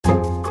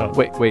Oh.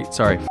 Wait,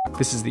 sorry.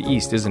 This is the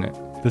east, isn't it?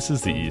 This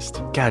is the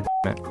east. God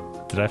damn it.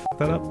 Did I fuck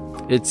that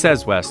up? It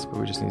says west,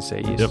 but we just need to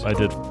say east. Yep, I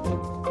did.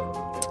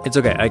 It's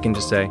okay, I can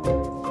just say.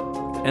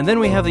 And then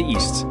we have the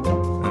east.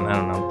 And I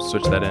don't know,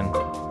 switch that in.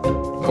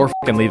 Or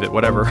fucking leave it,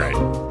 whatever. Right.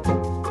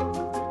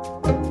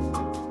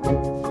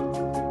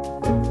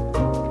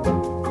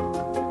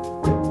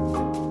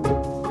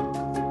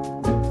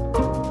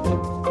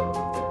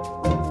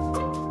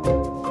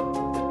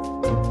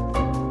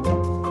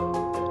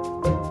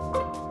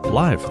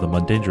 Live from the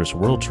Mundangerous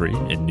World Tree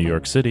in New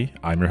York City,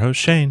 I'm your host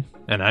Shane.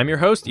 And I'm your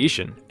host,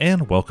 Ishan.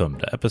 And welcome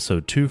to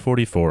episode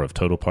 244 of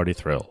Total Party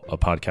Thrill, a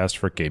podcast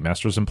for game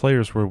masters and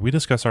players where we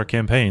discuss our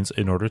campaigns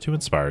in order to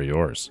inspire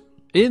yours.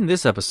 In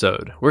this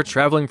episode, we're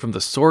traveling from the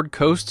Sword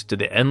Coast to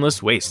the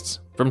Endless Wastes,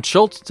 from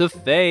Chult to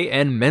Thay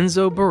and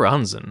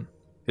Menzoberranzan.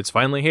 It's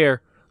finally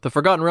here, the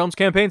Forgotten Realms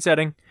campaign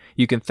setting.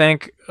 You can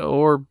thank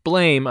or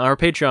blame our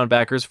Patreon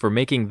backers for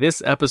making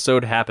this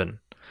episode happen.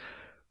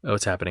 Oh,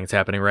 it's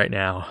happening right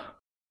now.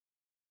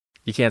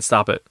 You can't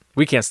stop it.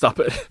 We can't stop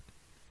it.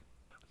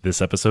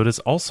 This episode is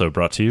also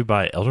brought to you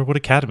by Elderwood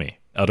Academy.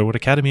 Elderwood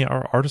Academy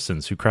are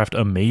artisans who craft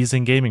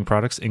amazing gaming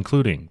products,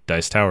 including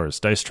dice towers,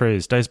 dice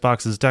trays, dice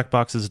boxes, deck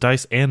boxes,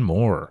 dice, and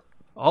more.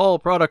 All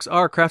products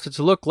are crafted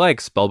to look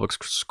like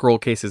spellbooks, scroll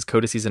cases,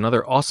 codices, and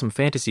other awesome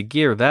fantasy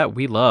gear that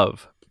we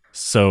love.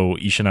 So,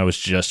 Isha and I was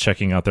just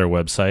checking out their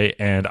website,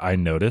 and I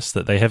noticed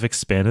that they have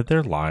expanded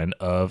their line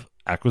of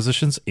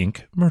Acquisitions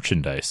Inc.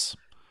 merchandise.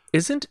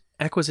 Isn't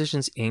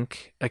Acquisitions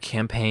Inc. a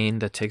campaign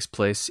that takes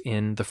place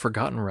in the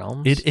Forgotten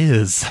Realms? It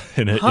is,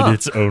 in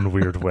its own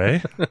weird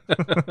way.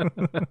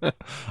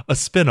 A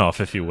spin-off,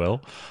 if you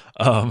will.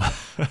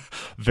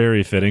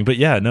 Very fitting. But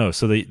yeah, no,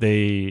 so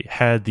they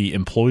had the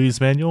employees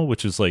manual,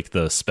 which is like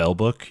the spell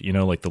book, you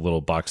know, like the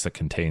little box that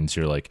contains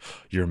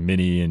your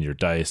mini and your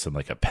dice and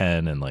like a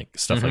pen and like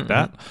stuff like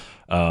that.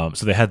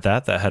 So they had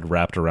that had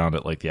wrapped around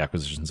it like the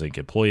Acquisitions Inc.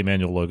 employee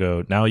manual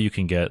logo. Now you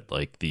can get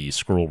like the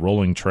scroll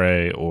rolling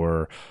tray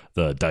or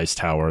the dice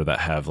tower that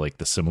have like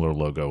the similar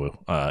logo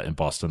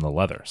embossed in the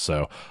leather.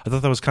 So I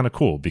thought that was kind of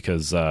cool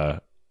because, I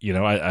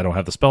don't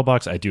have the spell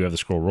box. I do have the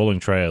scroll rolling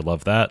tray. I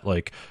love that.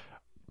 Like,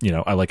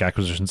 I like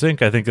Acquisitions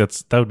Inc. I think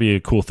that would be a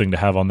cool thing to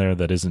have on there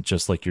that isn't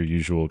just like your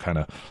usual kind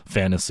of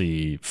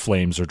fantasy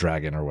flames or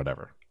dragon or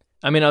whatever.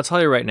 I mean, I'll tell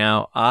you right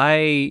now,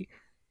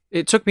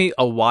 it took me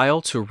a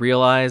while to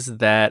realize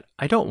that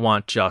I don't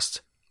want just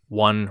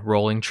one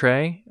rolling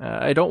tray.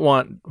 I don't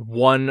want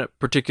one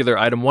particular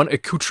item, one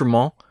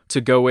accoutrement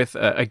to go with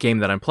a game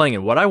that I'm playing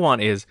in. What I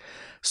want is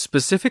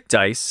specific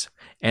dice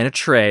and a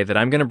tray that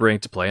I'm going to bring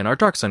to play in our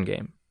Dark Sun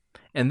game.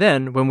 And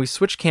then when we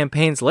switch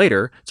campaigns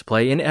later to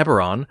play in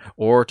Eberron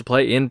or to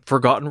play in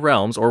Forgotten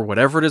Realms or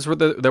whatever it is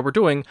that we're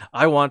doing,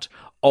 I want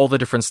all the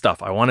different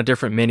stuff. I want a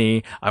different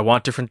mini. I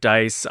want different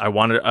dice. I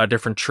want a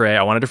different tray.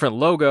 I want a different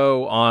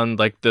logo on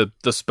like the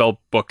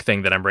spell book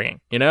thing that I'm bringing,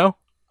 you know?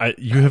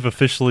 You have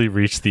officially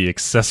reached the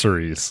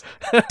accessories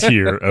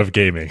tier of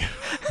gaming.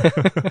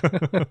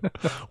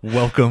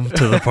 Welcome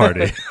to the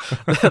party.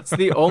 That's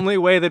the only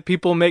way that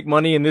people make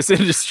money in this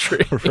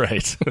industry.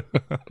 Right.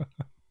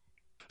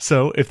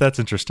 So if that's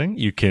interesting,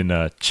 you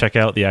can check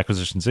out the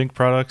Acquisitions Inc.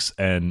 products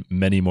and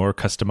many more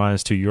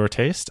customized to your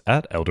taste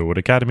at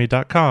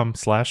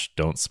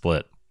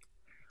elderwoodacademy.com/don'tsplit.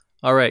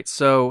 All right,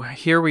 so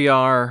here we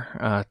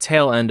are,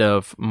 tail end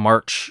of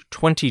March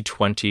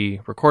 2020,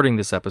 recording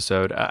this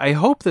episode. I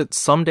hope that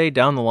someday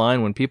down the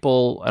line when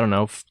people,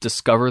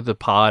 discover the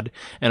pod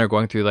and are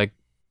going through like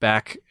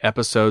back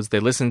episodes, they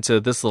listen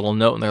to this little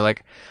note and they're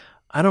like,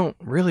 I don't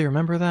really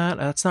remember that.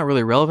 That's not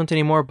really relevant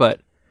anymore,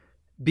 but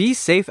be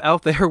safe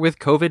out there with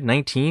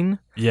COVID-19.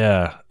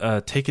 Yeah,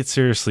 take it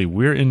seriously.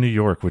 We're in New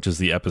York, which is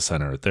the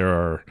epicenter. There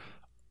are,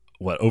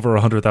 over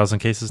 100,000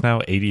 cases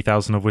now,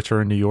 80,000 of which are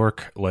in New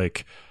York.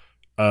 Like,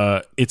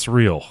 it's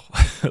real.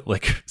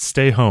 Like,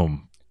 stay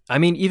home. I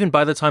mean, even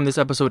by the time this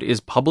episode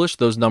is published,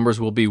 those numbers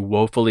will be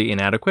woefully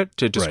inadequate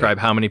to describe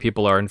how many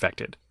people are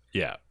infected.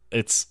 Yeah,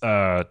 it's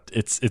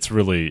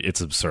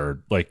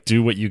absurd. Like,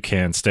 do what you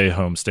can, stay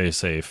home, stay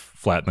safe,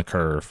 flatten the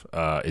curve.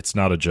 It's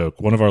not a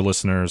joke. One of our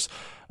listeners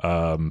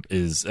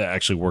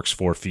actually works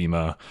for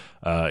FEMA,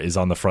 is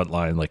on the front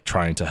line, like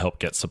trying to help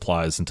get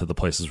supplies into the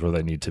places where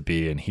they need to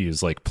be. And he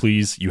was like,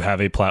 please, you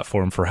have a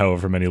platform for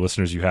however many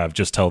listeners you have.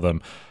 Just tell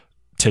them,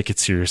 take it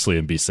seriously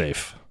and be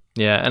safe.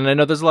 Yeah, and I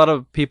know there's a lot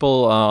of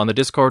people on the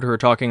Discord who are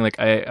talking, like,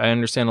 I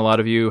understand a lot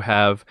of you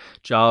have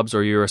jobs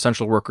or you're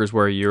essential workers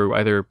where you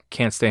either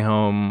can't stay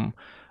home.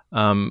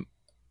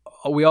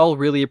 We all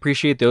really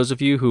appreciate those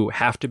of you who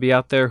have to be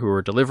out there, who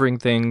are delivering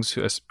things,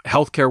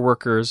 healthcare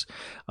workers.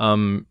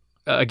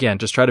 Again,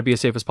 just try to be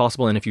as safe as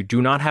possible. And if you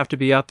do not have to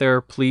be out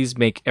there, please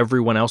make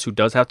everyone else who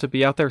does have to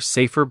be out there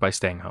safer by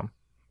staying home.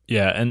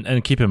 Yeah,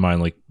 and keep in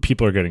mind, like,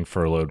 people are getting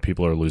furloughed,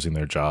 people are losing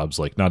their jobs.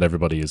 Like, not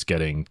everybody is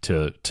getting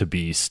to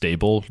be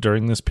stable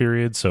during this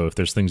period. So if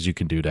there's things you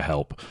can do to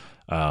help,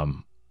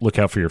 look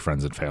out for your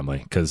friends and family,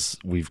 because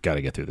we've got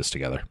to get through this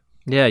together.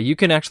 Yeah, you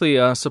can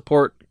actually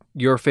support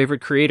your favorite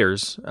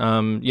creators.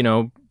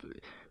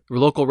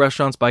 local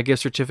restaurants buy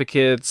gift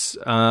certificates.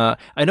 I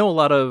know a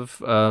lot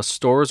of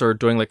stores are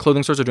doing, like,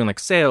 clothing stores are doing, like,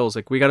 sales.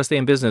 Like, we got to stay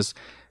in business.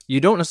 You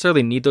don't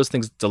necessarily need those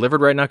things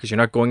delivered right now because you're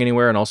not going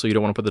anywhere, and also you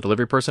don't want to put the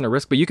delivery person at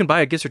risk. But you can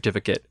buy a gift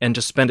certificate and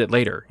just spend it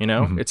later. You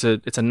know, it's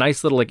a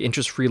nice little, like,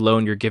 interest-free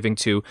loan you're giving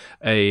to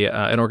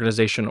an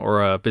organization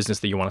or a business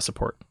that you want to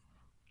support.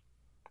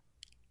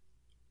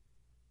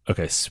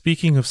 Okay,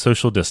 speaking of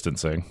social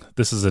distancing,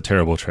 this is a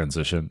terrible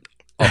transition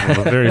off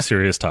of a very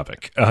serious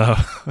topic.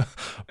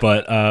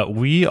 But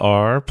we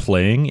are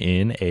playing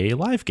in a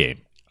live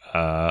game,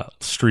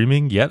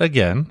 streaming yet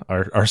again,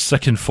 our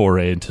second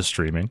foray into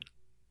streaming.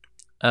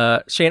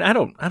 Shane, I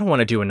don't want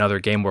to do another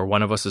game where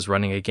one of us is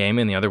running a game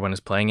and the other one is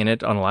playing in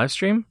it on a live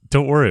stream.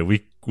 Don't worry,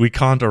 we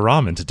conned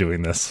Aram into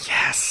doing this.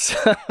 Yes.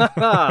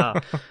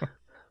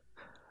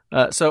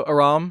 So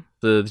Aram,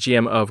 the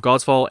GM of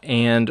Godsfall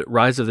and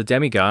Rise of the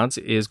Demigods,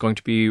 is going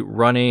to be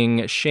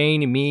running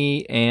Shane,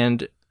 me,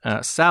 and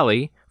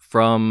Sally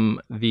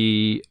from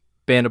the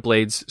Band of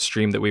Blades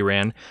stream that we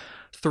ran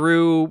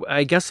through,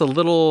 I guess, a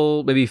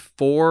little, maybe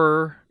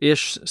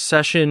 4-ish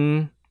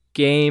session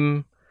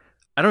game.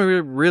 I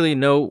don't really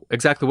know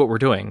exactly what we're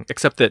doing,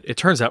 except that it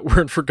turns out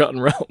we're in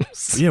Forgotten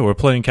Realms. Yeah, we're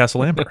playing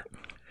Castle Amber.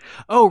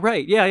 Oh,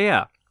 right.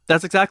 Yeah.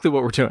 That's exactly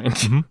what we're doing.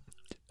 Mm-hmm.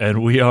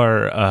 And we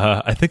are,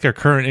 I think our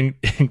current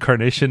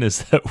incarnation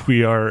is that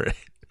we are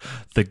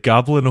the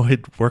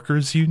Goblinoid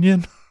Workers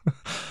Union.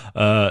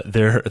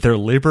 Their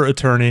labor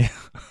attorney,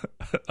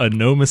 a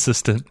gnome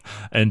assistant,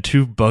 and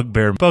 2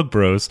 bugbear bug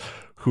bros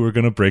who are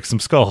going to break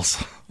some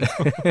skulls.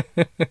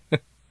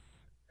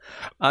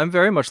 I'm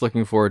very much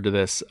looking forward to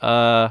this.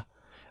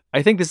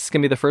 I think this is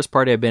going to be the first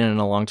party I've been in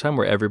a long time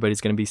where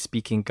everybody's going to be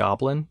speaking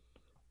Goblin.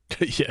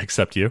 Yeah,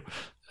 except you.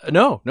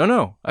 No.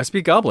 I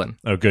speak Goblin.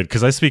 Oh, good,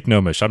 because I speak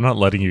Gnomish. I'm not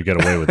letting you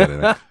get away with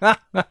anything.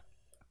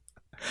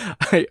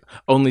 I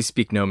only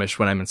speak Gnomish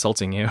when I'm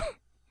insulting you.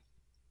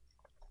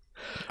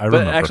 I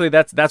remember. But actually,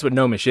 that's what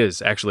Gnomish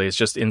is. Actually, it's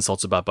just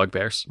insults about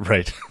bugbears.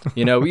 Right.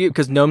 You know,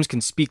 because gnomes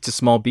can speak to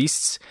small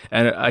beasts,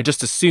 and I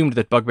just assumed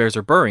that bugbears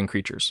are burrowing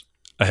creatures.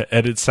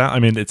 And it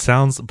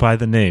sounds, by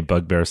the name,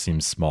 bugbear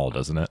seems small,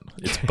 doesn't it?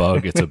 It's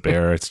bug, it's a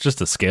bear, it's just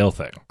a scale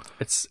thing.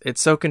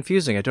 It's so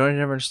confusing. I don't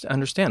ever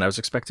understand. I was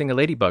expecting a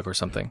ladybug or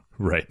something.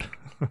 Right.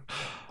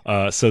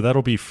 So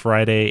that'll be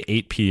Friday,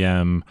 8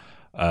 p.m.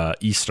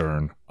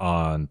 Eastern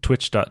on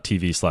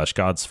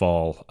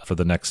twitch.tv/godsfall for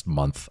the next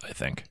month, I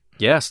think.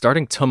 Yeah,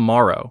 starting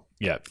tomorrow.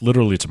 Yeah,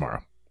 literally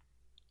tomorrow.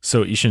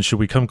 So, Ishan, should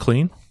we come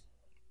clean?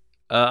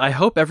 I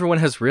hope everyone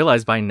has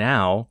realized by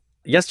now,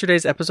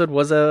 yesterday's episode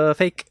was a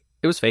fake.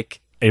 It was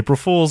fake. April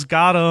Fools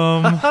got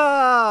him.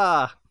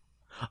 Ha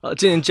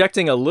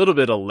Injecting a little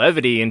bit of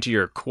levity into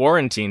your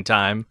quarantine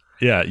time.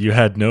 Yeah, you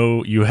had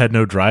no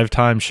drive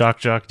time shock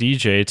jock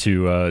DJ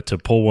to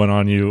pull one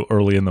on you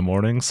early in the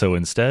morning. So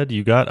instead,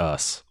 you got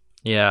us.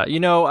 Yeah, you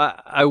know,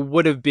 I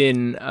would have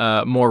been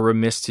more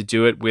remiss to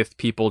do it with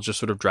people just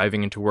sort of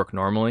driving into work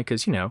normally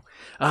because, you know,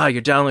 you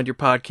download your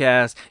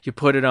podcast, you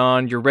put it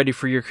on, you're ready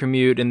for your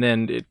commute, and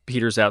then it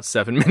peters out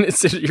 7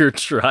 minutes into your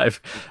drive.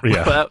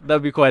 Yeah. Well, that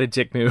would be quite a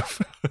dick move.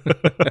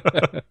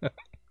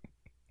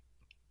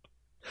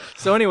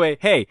 So anyway,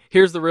 hey,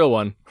 here's the real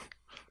one.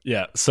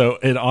 Yeah, so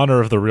in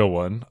honor of the real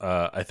one,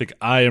 I think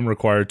I am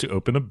required to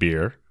open a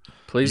beer.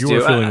 Please do. You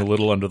were feeling a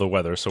little under the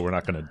weather, so we're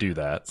not going to do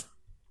that.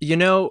 You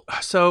know,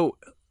 so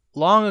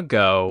long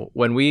ago,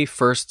 when we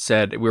first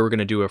said we were going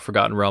to do a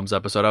Forgotten Realms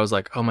episode, I was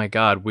like, oh my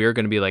God, we're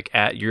going to be like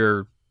at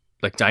your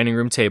like dining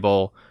room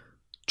table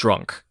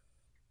drunk.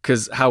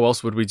 Because how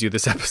else would we do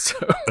this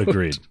episode?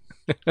 Agreed.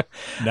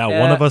 Now,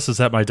 one of us is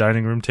at my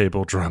dining room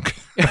table drunk.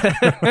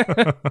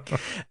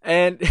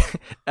 And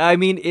I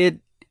mean, it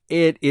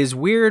is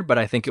weird, but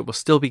I think it will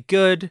still be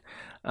good.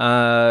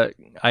 I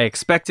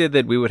expected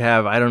that we would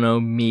have, I don't know,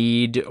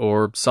 mead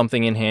or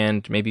something in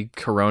hand. Maybe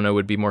Corona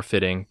would be more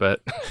fitting,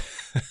 but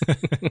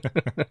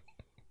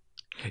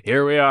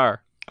here we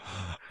are.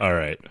 All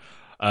right.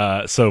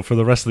 So for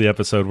the rest of the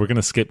episode, we're going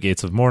to skip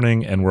Gates of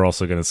Morning, and we're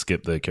also going to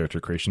skip the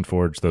Character Creation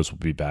Forge. Those will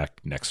be back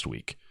next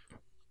week.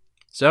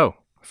 So,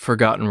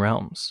 Forgotten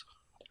Realms.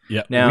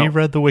 Yeah, now, we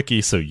read the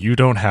wiki, so you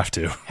don't have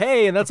to.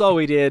 Hey, and that's all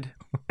we did.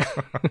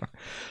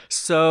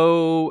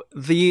 So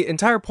the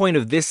entire point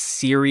of this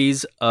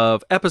series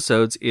of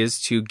episodes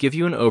is to give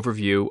you an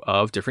overview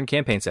of different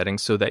campaign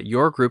settings so that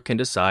your group can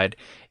decide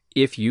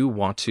if you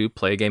want to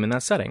play a game in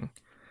that setting.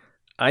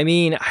 I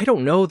mean, I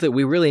don't know that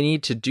we really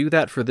need to do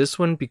that for this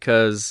one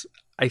because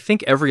I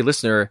think every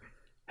listener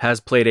has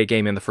played a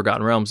game in the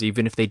Forgotten Realms,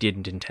 even if they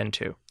didn't intend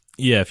to.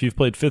 Yeah, if you've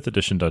played 5th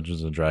edition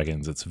Dungeons &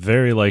 Dragons, it's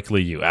very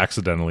likely you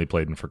accidentally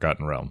played in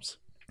Forgotten Realms.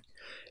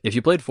 If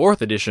you played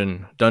 4th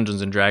edition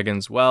Dungeons &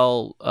 Dragons,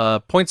 well,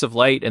 Points of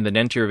Light and the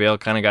Nentir Vale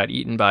kind of got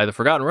eaten by the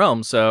Forgotten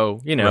Realms,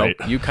 so, you know, right.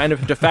 You kind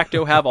of de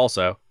facto have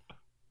also.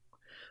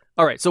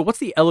 All right, so what's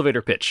the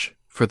elevator pitch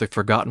for the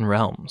Forgotten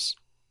Realms?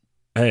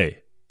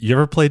 Hey, you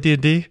ever play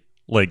D&D?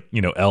 Like,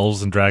 you know,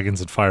 elves and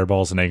dragons and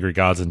fireballs and angry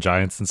gods and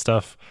giants and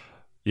stuff?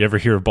 You ever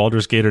hear of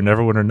Baldur's Gate or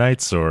Neverwinter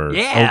Nights or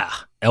yeah.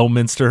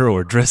 Elminster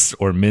or Driss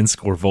or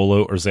Minsk or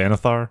Volo or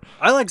Xanathar?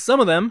 I like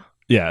some of them.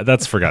 Yeah,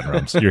 that's Forgotten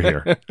Realms. You're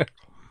here.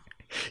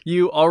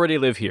 You already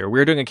live here.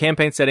 We're doing a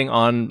campaign setting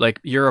on like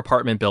your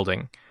apartment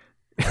building.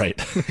 Right,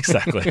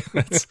 exactly.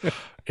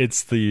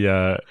 It's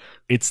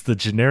the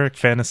generic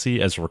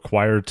fantasy as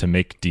required to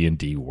make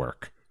D&D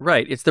work.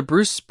 Right. It's the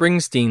Bruce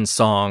Springsteen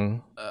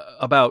song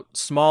about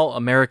small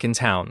American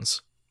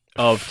towns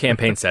of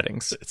campaign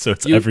settings. So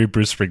it's every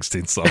Bruce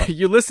Springsteen song.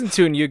 You listen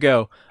to and you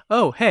go,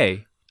 oh,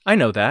 hey, I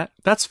know that.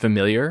 That's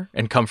familiar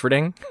and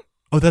comforting.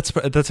 Oh,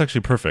 that's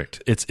actually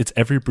perfect. It's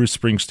every Bruce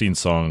Springsteen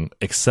song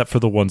except for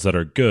the ones that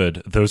are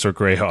good. Those are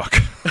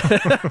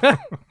Greyhawk.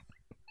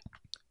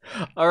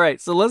 All right,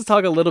 so let's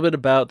talk a little bit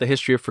about the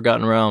history of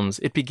Forgotten Realms.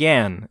 It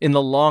began in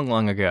the long,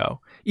 long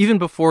ago, even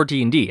before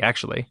D&D,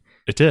 actually.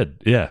 It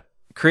did, yeah.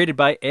 Created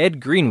by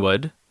Ed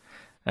Greenwood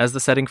as the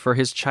setting for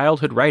his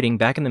childhood writing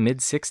back in the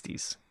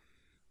mid-'60s.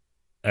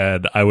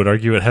 And I would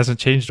argue it hasn't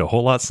changed a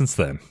whole lot since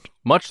then.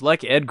 Much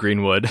like Ed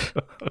Greenwood.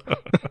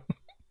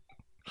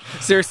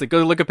 Seriously,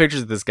 go look at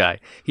pictures of this guy.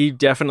 He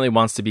definitely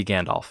wants to be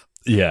Gandalf.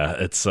 Yeah,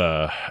 it's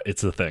a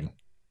thing.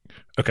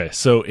 Okay,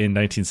 so in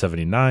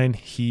 1979,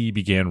 he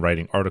began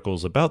writing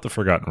articles about the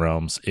Forgotten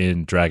Realms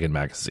in Dragon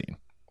magazine.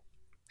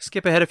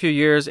 Skip ahead a few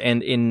years,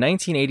 and in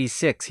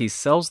 1986, he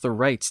sells the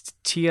rights to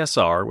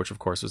TSR, which of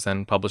course was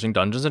then publishing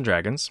Dungeons &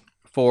 Dragons,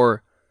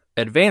 for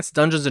Advanced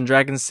Dungeons &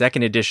 Dragons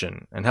 2nd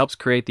Edition, and helps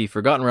create the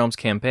Forgotten Realms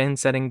campaign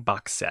setting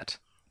box set.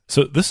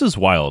 So this is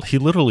wild. He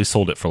literally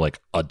sold it for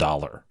like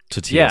 $1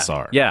 to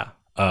TSR. Yeah.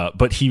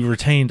 But he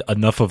retained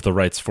enough of the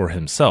rights for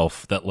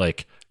himself that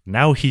like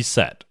now he's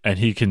set, and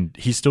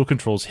he still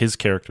controls his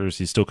characters.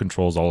 He still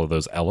controls all of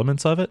those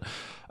elements of it.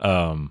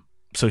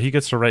 So he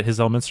gets to write his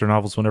Elminster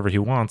novels whenever he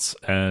wants,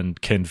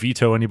 and can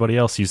veto anybody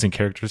else using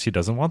characters he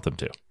doesn't want them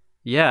to.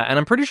 Yeah, and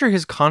I'm pretty sure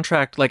his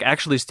contract like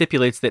actually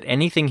stipulates that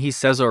anything he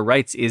says or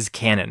writes is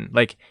canon.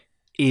 Like,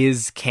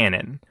 is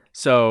canon.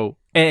 So,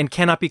 and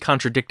cannot be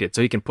contradicted.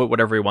 So he can put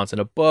whatever he wants in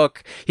a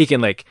book. He can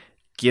like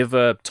give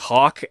a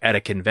talk at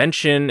a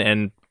convention,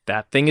 and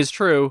that thing is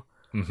true.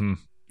 Mm-hmm.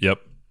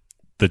 Yep.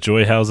 The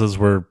Joy Houses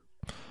were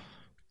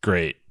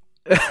great.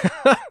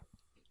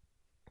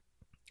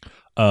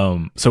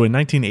 So in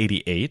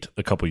 1988,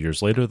 a couple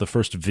years later, the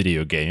first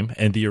video game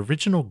and the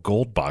original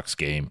gold box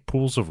game,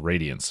 Pools of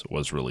Radiance,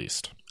 was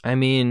released. I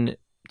mean,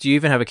 do you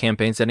even have a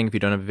campaign setting if you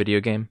don't have a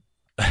video game?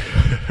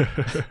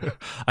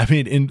 I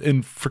mean,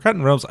 in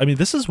Forgotten Realms, I mean,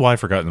 this is why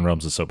Forgotten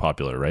Realms is so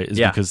popular, right?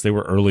 Because they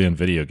were early in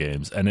video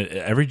games, and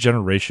every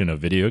generation of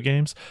video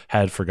games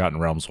had Forgotten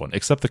Realms one,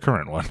 except the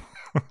current one.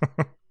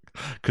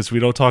 Because we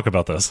don't talk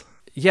about this.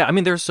 Yeah, I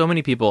mean, there's so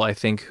many people, I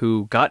think,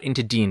 who got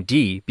into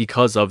D&D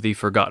because of the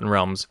Forgotten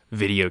Realms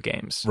video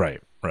games.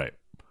 Right.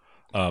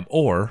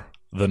 Or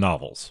the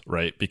novels,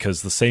 right?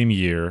 Because the same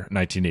year,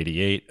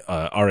 1988,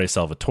 R.A.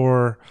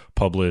 Salvatore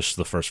published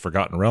the first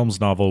Forgotten Realms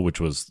novel, which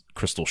was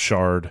Crystal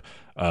Shard,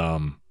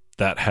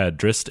 that had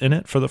Drizzt in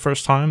it for the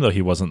first time, though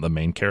he wasn't the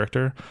main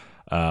character.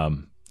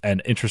 An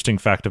interesting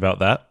fact about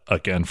that,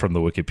 again from the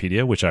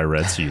Wikipedia, which I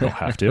read so you don't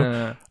have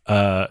to,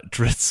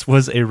 Drizzt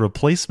was a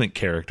replacement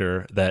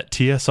character that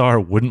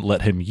TSR wouldn't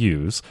let him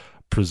use,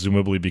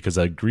 presumably because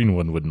Ed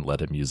Greenwood wouldn't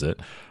let him use it,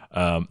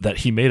 that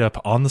he made up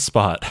on the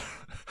spot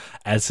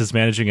as his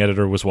managing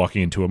editor was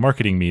walking into a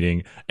marketing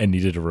meeting and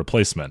needed a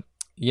replacement.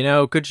 You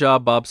know, good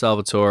job, Bob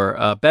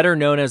Salvatore. Better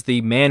known as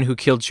the man who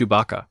killed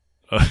Chewbacca.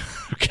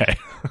 Okay.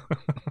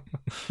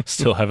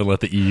 Still haven't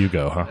let the EU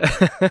go,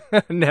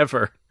 huh?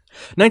 Never.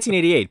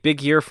 1988,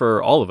 big year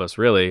for all of us,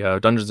 really.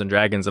 Dungeons and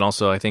Dragons, and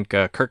also I think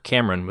Kirk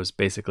Cameron was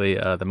basically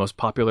the most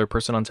popular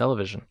person on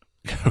television.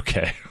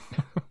 Okay.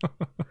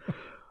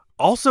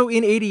 Also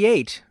in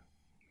 88,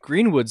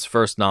 Greenwood's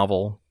first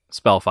novel,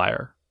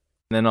 Spellfire,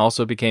 and then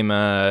also became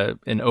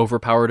an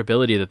overpowered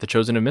ability that the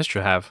Chosen of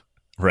Mystra have.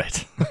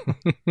 Right.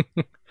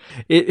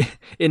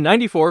 In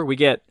 94, we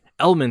get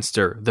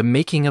Elminster, The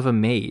Making of a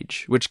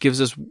Mage, which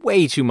gives us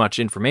way too much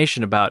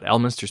information about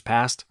Elminster's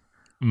past.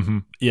 Mm-hmm.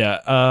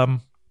 Yeah.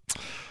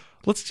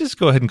 Let's just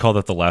go ahead and call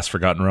that the last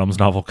Forgotten Realms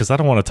novel, because I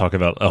don't want to talk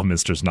about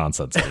Elminster's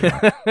nonsense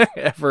anymore.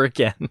 Ever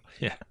again.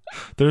 Yeah.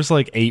 There's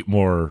like 8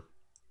 more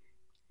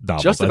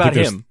novels. Just about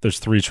him. There's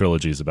 3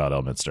 trilogies about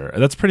Elminster.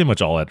 And that's pretty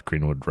much all Ed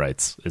Greenwood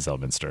writes is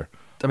Elminster.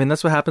 I mean,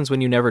 that's what happens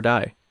when you never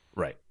die.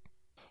 Right.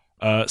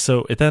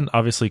 So it then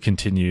obviously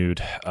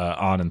continued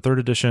on in 3rd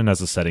edition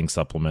as a setting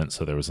supplement.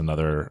 So there was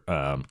another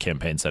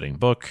campaign setting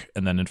book.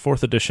 And then in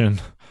 4th edition,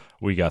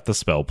 we got the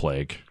Spell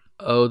Plague.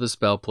 Oh, the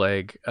Spell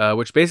Plague,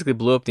 which basically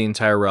blew up the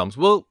entire realms.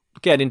 We'll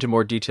get into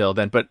more detail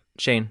then, but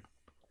Shane,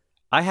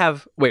 you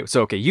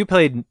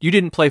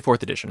didn't play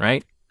 4th edition,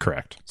 right?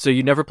 Correct. So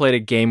you never played a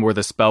game where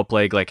the Spell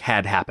Plague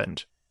had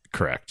happened?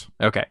 Correct.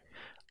 Okay.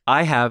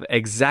 I have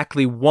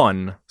exactly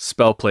one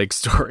Spell Plague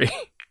story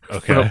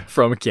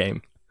from a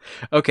game.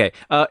 Okay,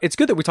 it's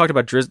good that we talked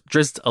about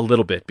Drizzt a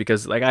little bit,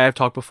 because like I have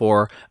talked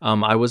before,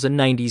 I was a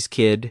 90s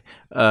kid,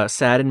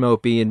 sad and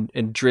mopey,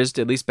 and Drizzt,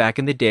 at least back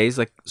in the days,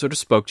 like sort of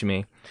spoke to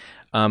me.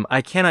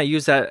 I cannot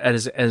use that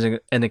as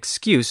an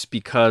excuse,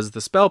 because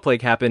the Spell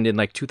Plague happened in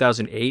like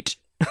 2008.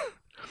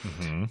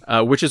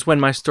 which is when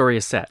my story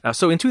is set.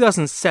 So in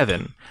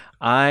 2007,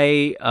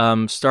 I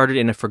started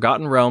in a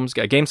Forgotten Realms,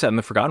 a game set in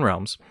the Forgotten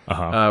Realms,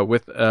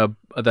 with that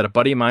a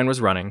buddy of mine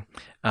was running,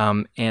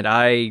 and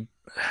I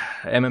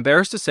am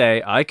embarrassed to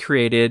say I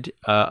created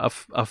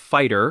a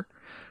fighter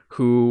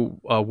who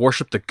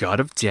worshipped the god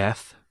of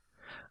death,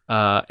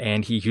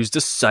 and he used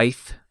a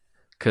scythe,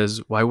 because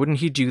why wouldn't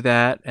he do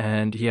that?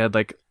 And he had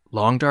like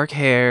long dark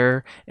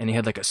hair, and he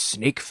had like a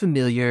snake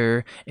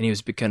familiar, and he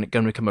was going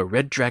to become a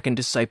red dragon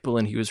disciple,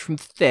 and he was from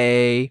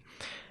Thay,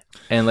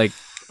 and like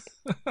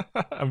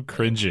I'm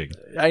cringing.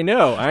 I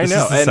know. This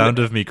is the sound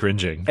of me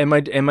cringing. And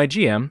my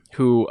GM,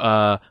 who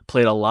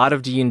played a lot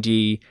of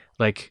D&D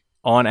like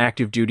on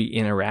active duty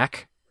in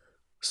Iraq,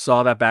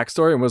 saw that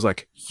backstory and was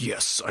like,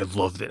 "Yes, I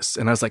love this."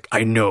 And I was like,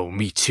 "I know,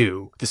 me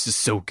too. This is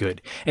so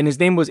good." And his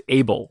name was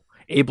Abel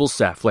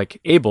Seth, like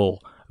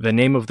Abel, the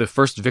name of the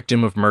first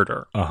victim of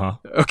murder.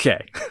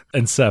 Okay.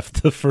 And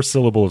Seth, the first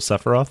syllable of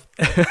Sephiroth?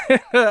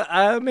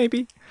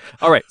 Maybe.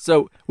 All right,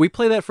 so we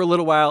play that for a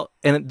little while,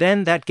 and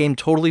then that game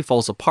totally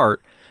falls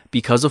apart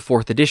because of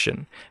 4th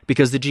edition,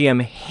 because the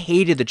GM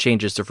hated the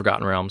changes to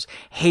Forgotten Realms,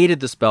 hated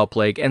the Spell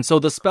Plague, and so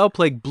the Spell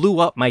Plague blew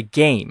up my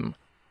game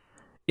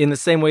in the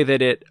same way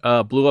that it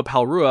blew up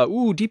Halrua.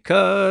 Ooh, deep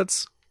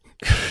cuts.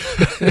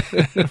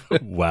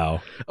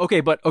 Wow.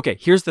 Okay,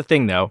 here's the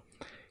thing, though.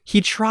 He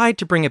tried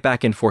to bring it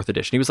back in 4th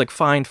edition. He was like,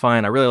 fine,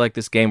 I really like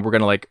this game. We're going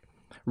to like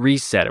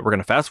reset it. We're going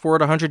to fast forward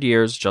 100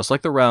 years, just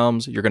like the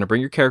Realms. You're going to bring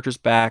your characters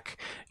back.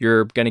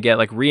 You're going to get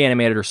like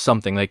reanimated or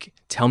something. Like,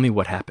 tell me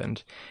what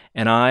happened.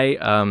 And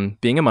I,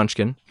 being a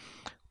munchkin,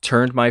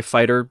 turned my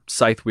fighter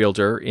scythe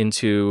wielder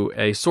into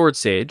a sword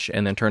sage,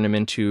 and then turned him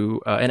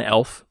into an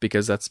elf,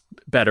 because that's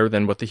better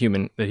than what the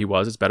human that he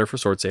was. It's better for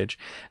sword sage.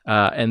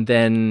 And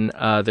then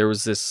there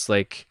was this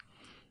like,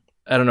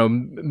 I don't know,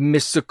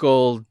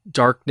 mystical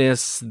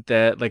darkness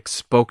that like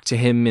spoke to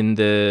him in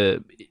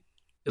the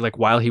like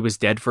while he was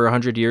dead for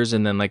 100 years,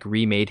 and then like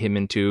remade him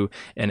into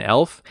an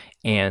elf.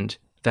 And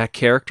that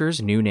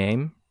character's new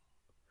name,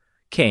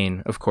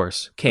 Cain, of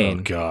course. Cain.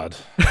 Oh God.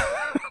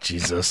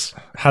 Jesus.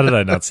 How did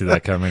I not see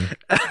that coming?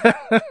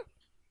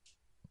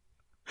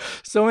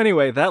 So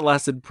anyway, that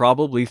lasted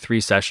probably 3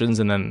 sessions,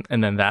 and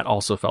then that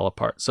also fell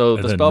apart. So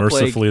and the spell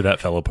mercifully plague, that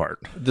fell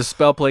apart. The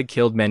Spell Plague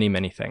killed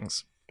many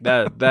things.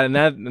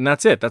 And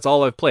that's it. That's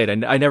all I've played.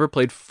 I never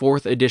played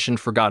 4th edition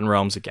Forgotten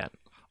Realms again.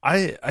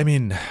 I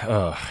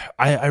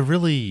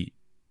really,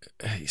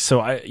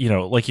 so I, you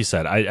know, like you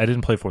said, I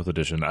didn't play 4th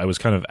edition. I was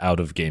kind of out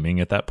of gaming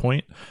at that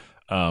point,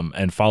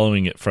 and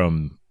following it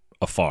from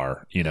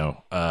afar, you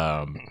know,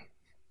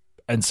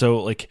 and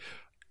so like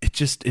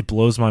it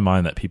blows my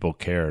mind that people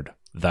cared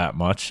that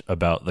much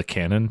about the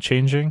canon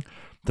changing,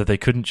 that they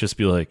couldn't just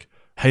be like,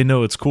 hey,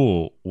 no, it's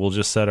cool, we'll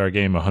just set our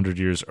game 100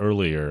 years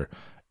earlier,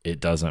 it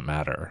doesn't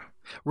matter.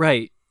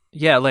 Right.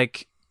 Yeah,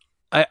 like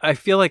I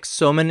feel like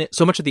so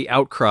much of the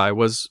outcry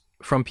was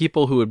from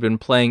people who had been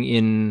playing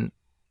in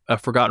a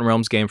Forgotten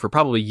Realms game for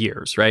probably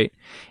years, right?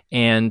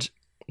 And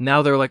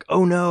now they're like,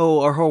 oh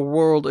no, our whole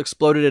world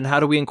exploded, and how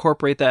do we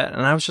incorporate that?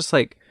 And I was just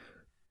like,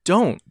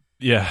 don't.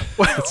 Yeah,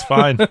 it's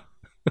fine.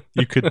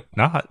 You could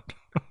not.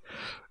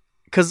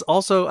 Because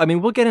also, I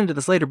mean, we'll get into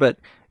this later, but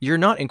you're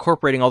not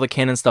incorporating all the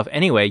canon stuff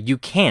anyway. You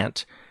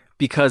can't,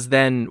 because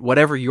then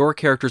whatever your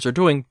characters are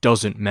doing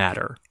doesn't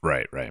matter.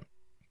 Right.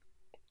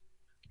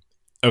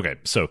 Okay,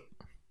 so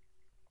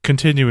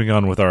continuing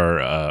on with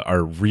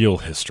our real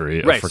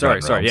history. Right,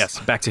 sorry, yes,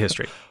 back to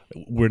history.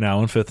 We're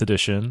now in 5th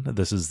edition.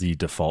 This is the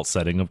default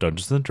setting of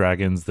Dungeons &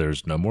 Dragons.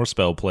 There's no more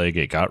Spell Plague.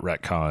 It got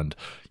retconned.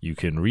 You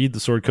can read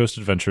the Sword Coast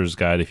Adventures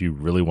Guide if you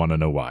really want to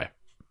know why.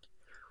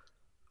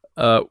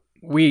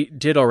 We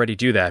did already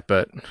do that,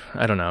 but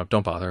I don't know.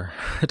 Don't bother.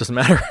 It doesn't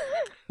matter.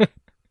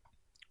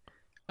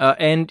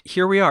 And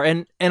here we are.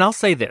 And I'll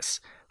say this.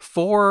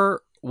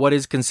 For what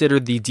is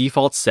considered the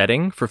default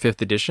setting for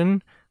 5th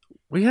edition,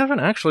 we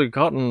haven't actually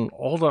gotten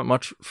all that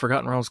much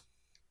Forgotten Realms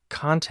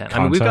content. I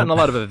mean, we've gotten a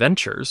lot of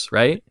adventures,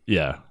 right?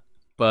 Yeah.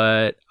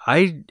 But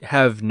I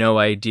have no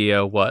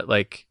idea what,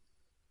 like,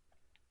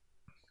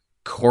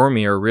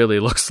 Cormyr really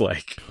looks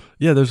like.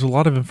 Yeah, there's a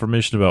lot of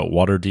information about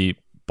Waterdeep,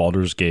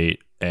 Baldur's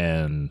Gate,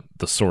 and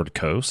the Sword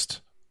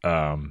Coast,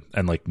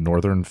 and, like,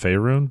 Northern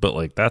Faerun, but,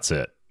 like, that's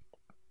it,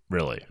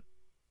 really.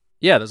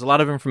 Yeah, there's a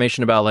lot of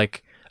information about,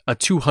 like, a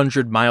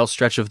 200-mile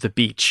stretch of the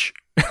beach.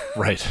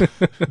 Right.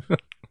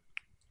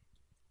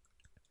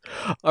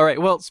 All right,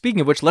 well,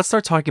 speaking of which, let's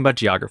start talking about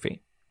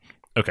geography.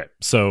 Okay,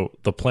 so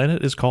the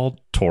planet is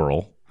called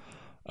Toril.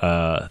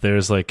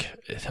 There's like,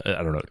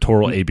 I don't know,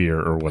 Toril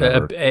Abir or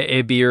whatever.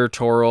 Abir,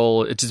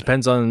 Toril, it just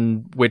depends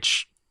on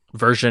which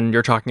version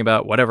you're talking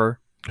about, whatever.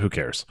 Who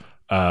cares?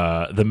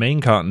 The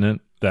main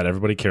continent that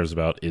everybody cares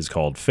about is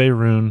called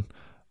Faerun.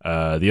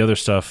 The other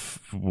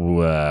stuff,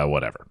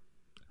 whatever.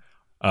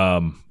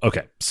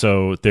 Okay,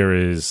 so there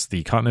is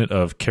the continent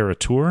of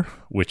Karatur,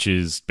 which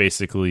is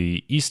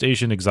basically East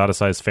Asian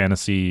exoticized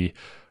fantasy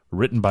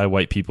written by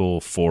white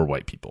people for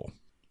white people.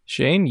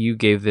 Shane, you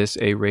gave this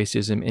a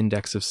racism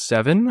index of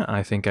 7.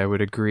 I think I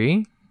would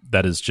agree.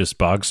 That is just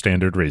bog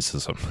standard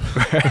racism.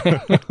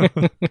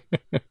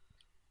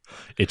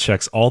 It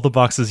checks all the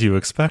boxes you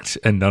expect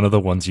and none of the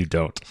ones you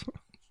don't.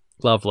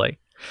 Lovely.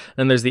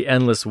 And there's the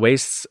endless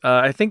wastes.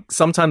 I think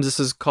sometimes this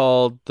is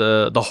called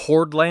the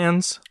Horde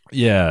Lands.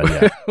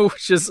 Yeah.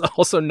 Which is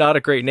also not a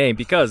great name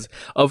because,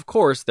 of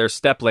course, they're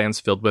steppe lands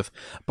filled with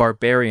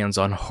barbarians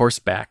on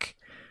horseback.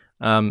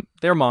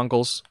 They're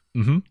Mongols.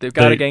 Mm-hmm. They've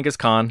got a Genghis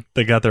Khan.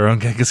 They got their own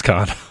Genghis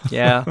Khan.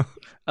 Yeah.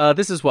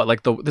 This is what,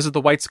 like this is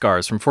the White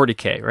Scars from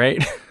 40K,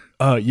 right?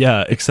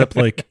 Yeah, except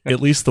like at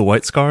least the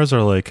White Scars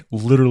are like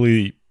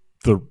literally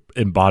the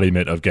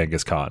embodiment of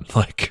Genghis Khan.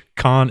 Like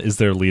Khan is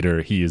their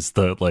leader. He is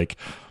the like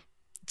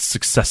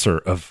successor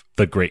of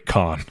the great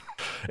Khan.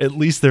 At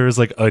least there is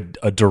like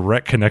a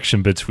direct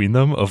connection between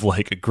them of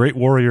like a great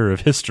warrior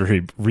of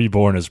history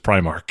reborn as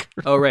Primarch.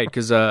 Oh, right.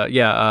 Because,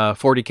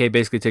 40K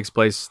basically takes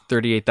place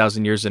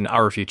 38,000 years in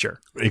our future.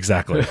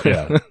 Exactly.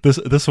 Yeah.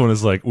 This one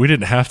is like, we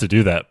didn't have to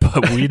do that,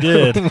 but we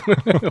did.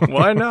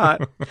 Why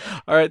not?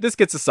 All right. This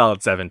gets a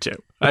solid 7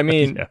 too. I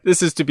mean,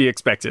 This is to be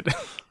expected.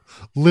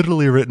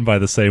 Literally written by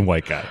the same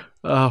white guy.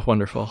 Oh,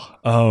 wonderful.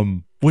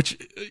 Which,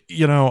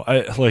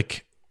 I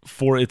like...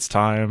 For its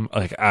time,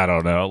 like I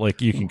don't know,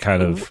 like you can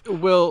kind of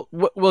we'll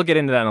get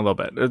into that in a little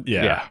bit.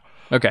 Yeah.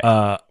 Okay.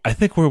 I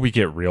think where we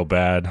get real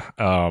bad,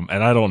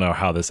 and I don't know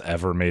how this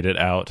ever made it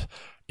out,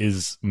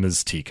 is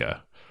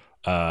Miztica,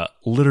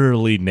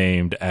 literally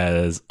named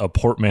as a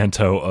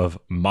portmanteau of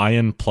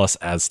Mayan plus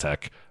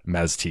Aztec,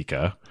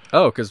 Maztica.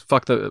 Oh, because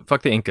fuck the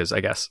Incas,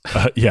 I guess.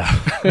 Yeah.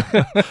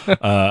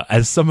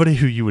 As somebody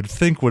who you would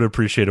think would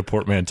appreciate a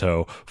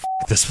portmanteau,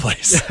 this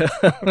place.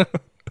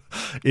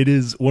 It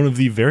is one of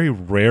the very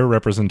rare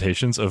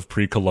representations of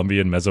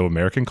pre-Columbian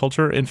Mesoamerican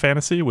culture in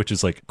fantasy, which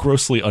is like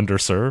grossly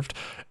underserved,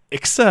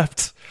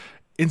 except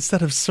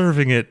instead of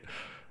serving it,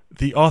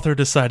 the author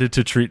decided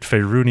to treat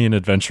Faerunian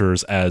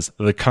adventurers as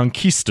the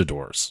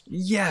conquistadors.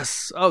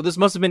 Yes. Oh, this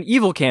must have been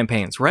evil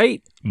campaigns,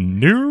 right?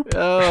 Nope.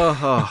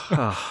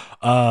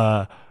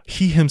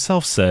 He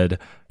himself said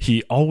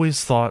he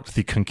always thought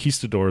the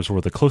conquistadors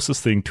were the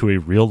closest thing to a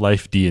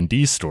real-life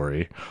D&D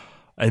story.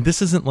 And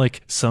this isn't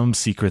like some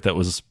secret that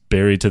was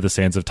buried to the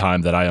sands of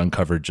time that I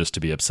uncovered just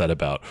to be upset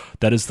about.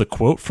 That is the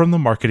quote from the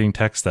marketing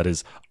text that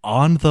is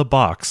on the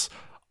box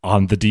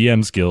on the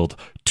DM's Guild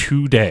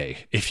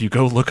today. If you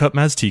go look up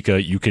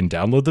Maztica, you can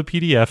download the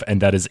PDF,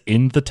 and that is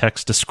in the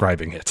text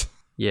describing it.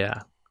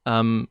 Yeah.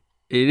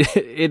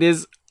 It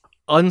is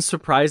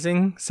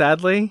unsurprising,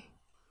 sadly.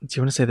 Do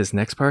you want to say this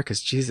next part?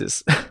 Because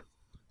Jesus.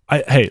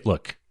 Hey,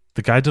 look.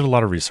 The guy did a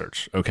lot of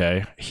research,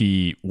 okay?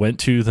 He went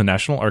to the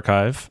National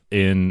Archive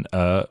in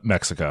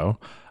Mexico,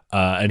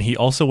 and he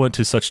also went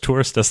to such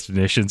tourist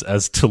destinations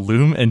as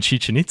Tulum and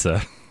Chichen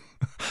Itza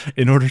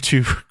in order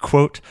to,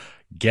 quote,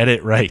 get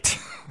it right.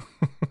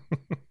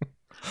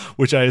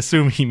 Which I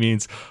assume he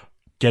means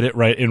get it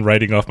right in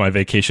writing off my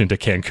vacation to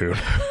Cancun.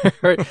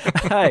 Right.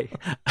 Hi,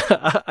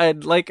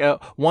 I'd like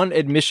one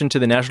admission to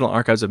the National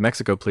Archives of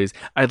Mexico, please.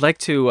 I'd like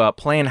to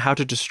plan how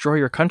to destroy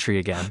your country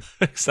again.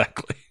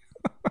 Exactly.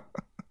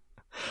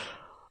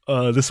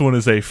 This one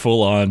is a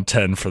full-on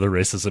 10 for the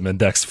racism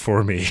index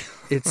for me.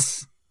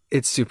 It's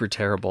super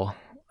terrible.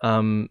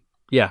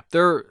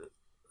 There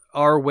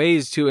are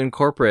ways to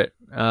incorporate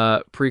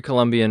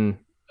pre-Columbian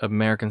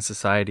American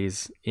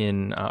societies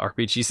in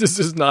RPGs. This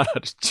is not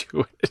how to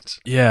do it.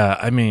 Yeah,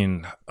 I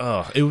mean,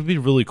 it would be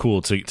really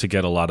cool to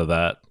get a lot of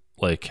that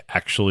like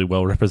actually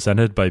well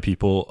represented by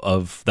people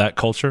of that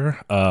culture.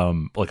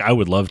 Like I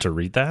would love to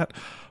read that,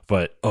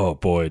 but oh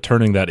boy,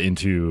 turning that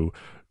into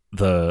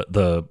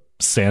the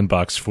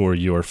sandbox for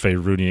your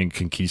Faerunian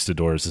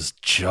conquistadors is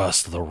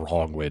just the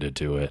wrong way to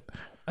do it.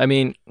 I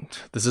mean,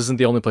 this isn't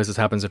the only place this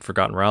happens in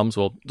Forgotten Realms.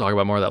 We'll talk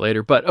about more of that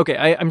later. But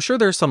okay, I'm sure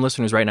there's some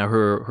listeners right now who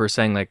are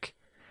saying like,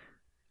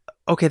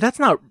 okay, that's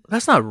not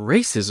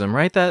racism,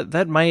 right?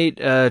 That might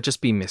just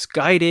be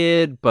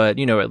misguided, but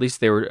at least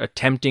they were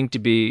attempting to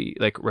be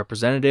like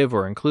representative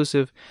or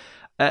inclusive.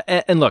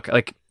 And look,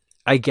 like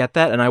I get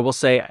that, and I will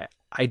say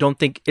I don't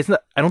think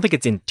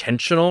it's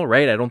intentional,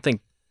 right? I don't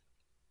think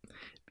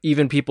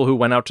even people who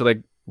went out to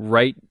like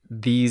write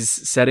these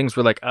settings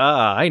were like,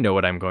 I know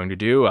what I'm going to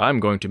do. I'm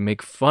going to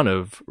make fun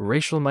of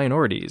racial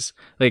minorities.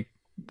 Like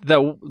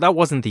that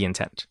wasn't the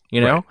intent,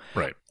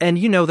 Right. And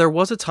there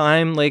was a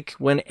time like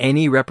when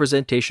any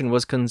representation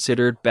was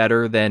considered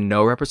better than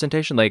no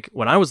representation. Like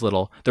when I was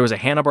little, there was a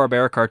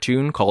Hanna-Barbera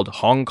cartoon called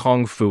Hong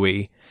Kong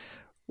Phooey,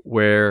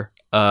 where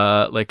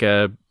like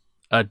a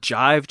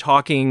jive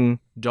talking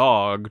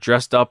dog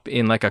dressed up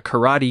in like a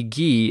karate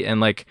gi and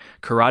like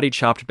karate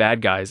chopped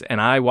bad guys.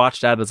 And I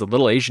watched that as a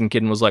little Asian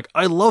kid and was like,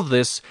 I love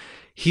this.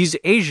 He's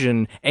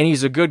Asian and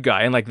he's a good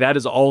guy. And like, that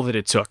is all that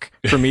it took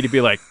for me to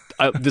be like,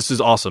 this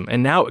is awesome.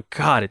 And now,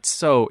 God, it's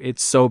so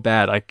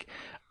bad. Like,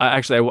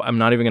 I'm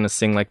not even going to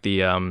sing like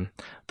the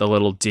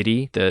little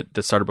ditty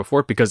that started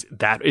before it because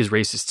that is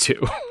racist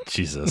too.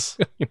 Jesus.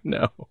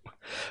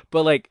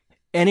 But like,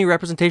 any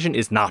representation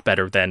is not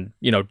better than,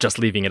 just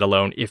leaving it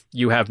alone if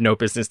you have no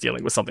business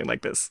dealing with something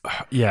like this.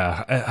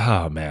 Yeah.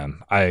 Oh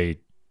man.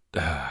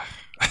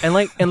 And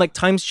like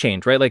times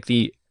change, right? Like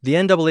the the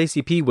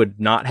NAACP would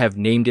not have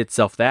named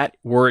itself that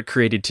were it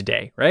created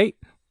today, right?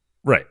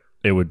 Right.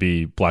 It would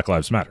be Black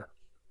Lives Matter.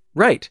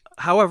 Right.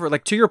 However,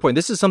 like to your point,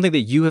 this is something that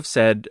you have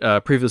said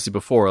previously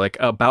before, like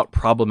about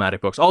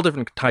problematic books, all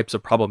different types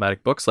of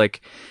problematic books.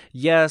 Like,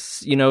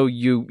 yes, you know,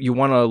 you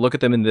want to look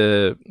at them in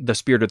the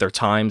spirit of their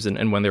times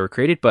and when they were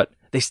created, but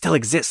they still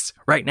exist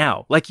right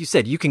now. Like you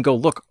said, you can go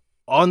look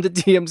on the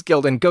DMs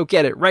Guild and go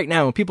get it right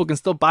now, and people can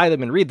still buy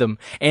them and read them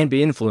and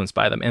be influenced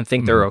by them and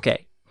think they're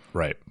okay.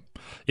 Right.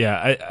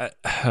 Yeah.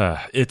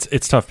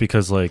 It's tough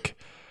because like,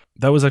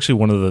 that was actually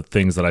one of the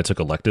things that I took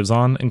electives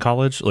on in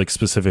college, like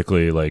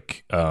specifically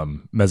like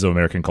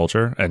Mesoamerican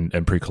culture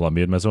and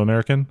pre-Columbian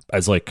Mesoamerican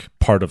as like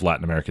part of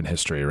Latin American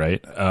history,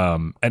 right?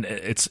 And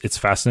it's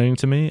fascinating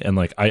to me, and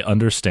like I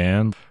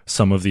understand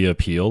some of the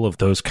appeal of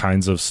those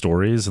kinds of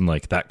stories, and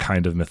like that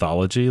kind of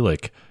mythology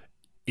like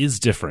is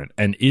different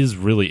and is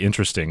really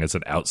interesting as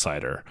an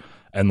outsider.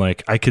 And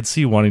like I could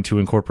see wanting to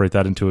incorporate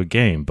that into a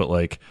game, but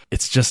like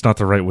it's just not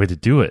the right way to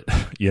do it,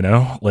 you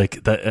know?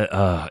 Like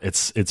that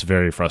it's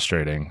very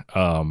frustrating.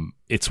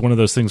 It's one of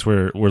those things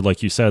where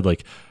like you said,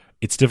 like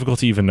it's difficult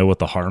to even know what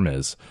the harm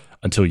is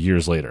until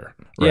years later,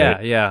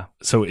 right? Yeah.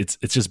 So it's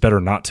just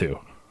better not to.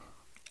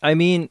 I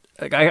mean,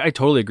 like, I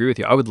totally agree with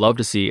you. I would love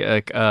to see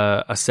like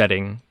a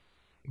setting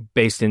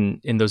based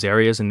in those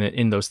areas and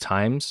in those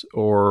times,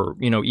 or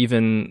you know,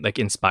 even like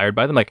inspired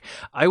by them. Like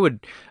I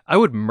would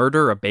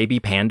murder a baby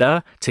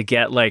panda to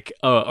get like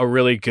a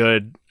really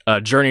good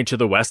Journey to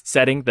the West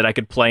setting that I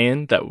could play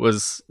in that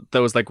was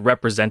like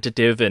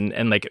representative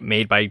and like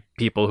made by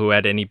people who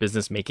had any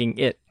business making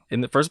it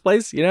in the first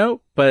place, you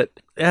know. But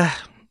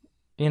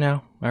you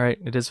know, all right,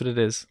 it is what it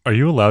is. Are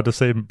you allowed to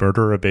say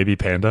murder a baby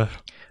panda?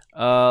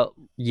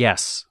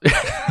 Yes.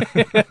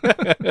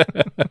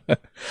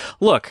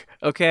 Look,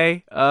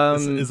 okay.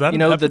 Is that, you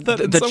know,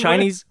 the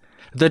Chinese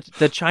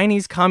the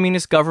Chinese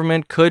Communist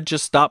government could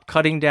just stop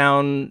cutting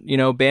down, you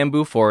know,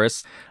 bamboo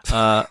forests,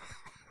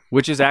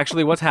 which is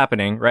actually what's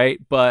happening, right?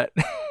 But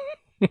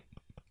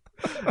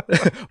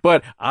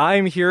but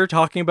I'm here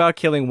talking about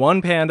killing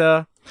one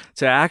panda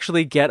to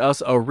actually get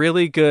us a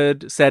really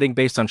good setting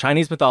based on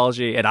Chinese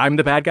mythology, and I'm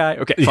the bad guy?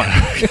 Okay, fine.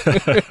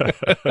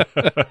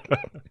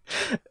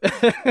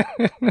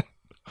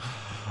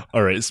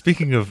 All right,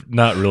 speaking of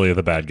not really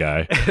the bad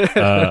guy,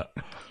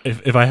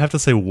 if I have to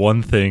say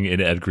one thing in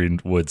Ed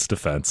Greenwood's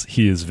defense,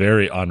 he is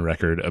very on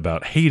record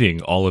about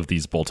hating all of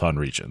these bolt-on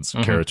regions.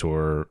 Mm-hmm.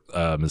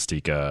 Karator,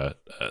 Mystica,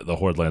 the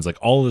Horde Lands, like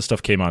all of this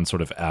stuff came on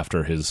sort of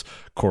after his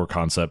core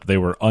concept. They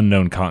were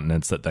unknown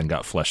continents that then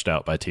got fleshed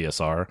out by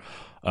TSR.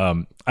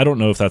 I don't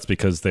know if that's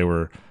because they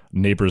were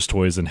neighbors'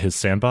 toys in his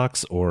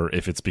sandbox, or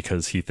if it's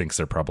because he thinks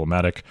they're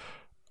problematic.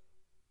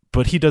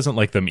 But he doesn't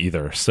like them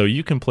either. So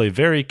you can play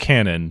very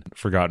canon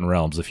Forgotten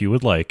Realms if you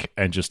would like,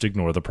 and just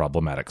ignore the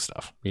problematic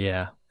stuff.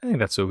 Yeah, I think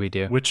that's what we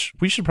do. Which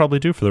we should probably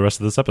do for the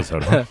rest of this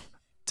episode, huh?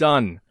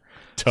 Done.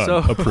 So,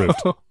 approved.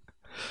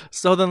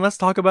 So then let's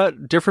talk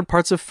about different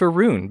parts of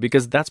Faerun,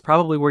 because that's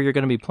probably where you're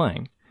going to be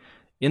playing.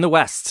 In the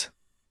west,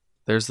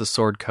 there's the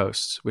Sword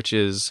Coast, which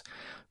is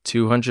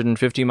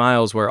 250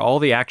 miles where all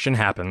the action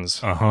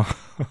happens. Uh-huh.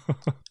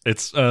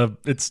 It's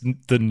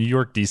the New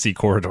York DC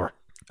corridor.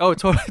 Oh, it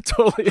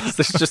totally is.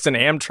 It's just an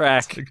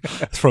Amtrak.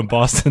 It's from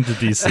Boston to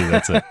DC,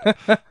 that's it.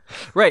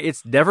 Right,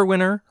 it's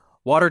Neverwinter,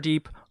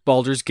 Waterdeep,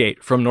 Baldur's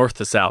Gate, from north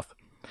to south.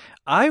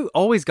 I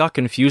always got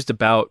confused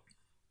about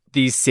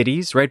these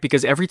cities, right?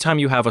 Because every time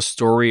you have a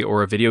story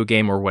or a video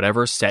game or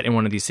whatever set in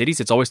one of these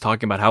cities, it's always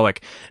talking about how,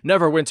 like,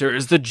 Neverwinter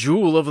is the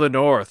jewel of the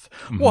north.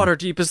 Mm-hmm.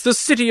 Waterdeep is the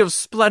city of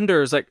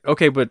splendors. Like,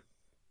 okay, but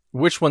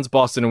which one's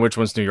Boston and which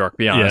one's New York?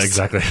 Be honest.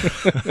 Yeah, exactly.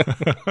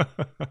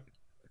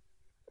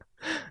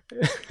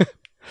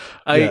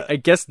 I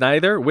guess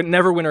neither.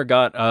 Neverwinter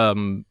got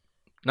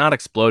not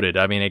exploded.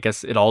 I mean, I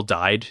guess it all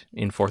died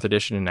in 4th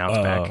edition, and now it's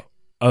back.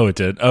 Oh, it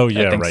did? Oh,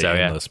 yeah, right. So,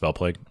 in the Spell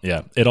Plague.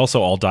 Yeah. It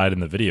also all died in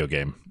the video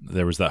game.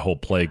 There was that whole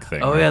plague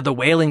thing. Oh, right? Yeah, the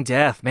Wailing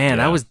Death. Man,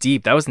 that was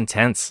deep. That was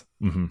intense.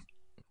 Mm-hmm.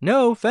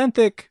 No,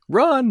 Fenthic,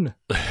 run!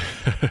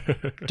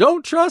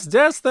 Don't trust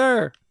Death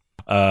there!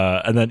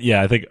 And then,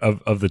 yeah, I think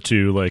of the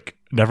two, like,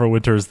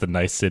 Neverwinter is the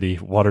nice city,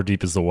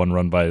 Waterdeep is the one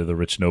run by the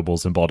rich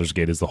nobles, and Baldur's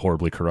Gate is the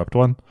horribly corrupt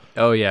one.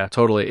 Oh, yeah,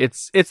 totally.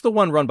 It's the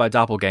one run by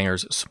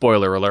doppelgangers.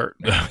 Spoiler alert.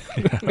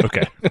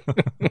 Okay.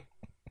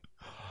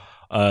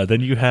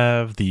 Then you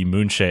have the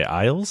Moonshae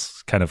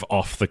Isles, kind of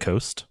off the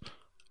coast.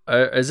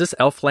 Is this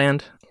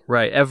Elfland?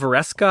 Right.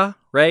 Everesca,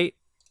 right?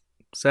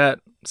 Is that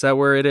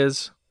where it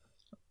is?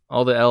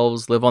 All the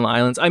elves live on the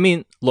islands. I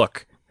mean,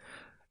 look,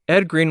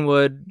 Ed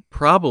Greenwood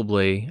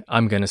probably,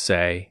 I'm going to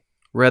say,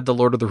 read The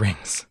Lord of the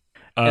Rings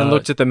and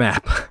looked at the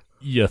map.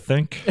 You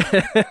think?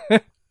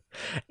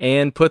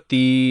 And put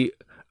the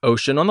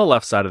ocean on the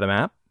left side of the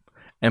map,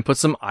 and put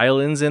some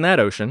islands in that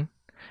ocean,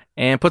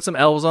 and put some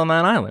elves on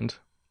that island.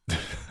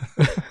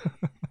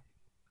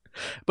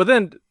 But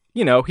then,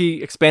 you know,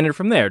 he expanded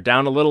from there.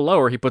 Down a little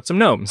lower, he put some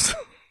gnomes.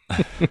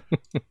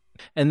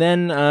 And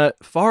then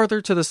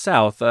farther to the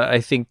south,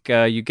 I think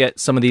you get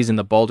some of these in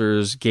the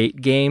Baldur's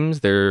Gate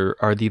games. There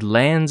are the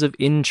Lands of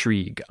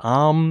Intrigue,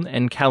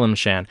 and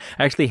Kalimshan.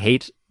 I actually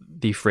hate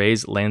the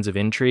phrase Lands of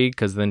Intrigue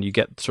because then you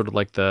get sort of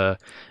like the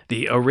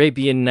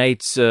Arabian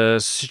Nights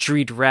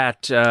street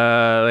rat,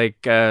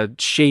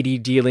 shady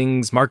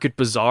dealings, market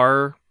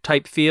bazaar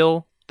type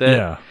feel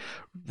that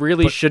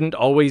really shouldn't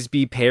always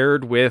be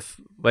paired with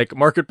like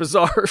market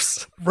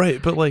bazaars.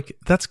 Right, but like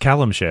that's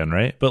Kalimshan,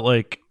 right? But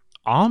like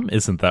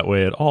isn't that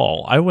way at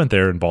all. I went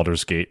there in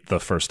Baldur's Gate, the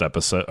first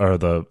episode or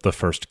the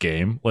first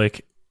game.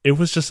 Like it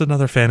was just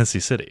another fantasy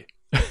city.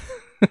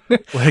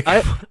 Like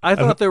I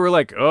thought they were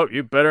like, oh,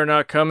 you better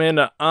not come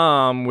into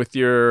with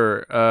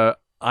your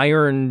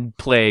Iron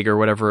Plague or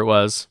whatever it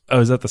was.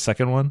 Oh, is that the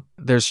second one?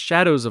 There's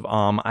Shadows of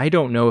I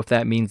don't know if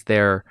that means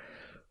they're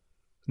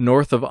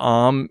north of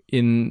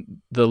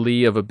in the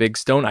lee of a big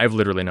stone. I have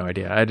literally no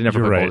idea. I never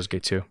played Baldur's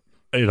Gate 2.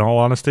 In all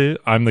honesty,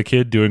 I'm the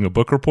kid doing a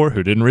book report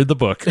who didn't read the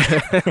book.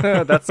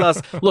 That's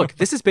us. Look,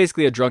 this is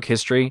basically a drunk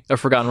history of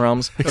Forgotten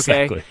Realms. Okay?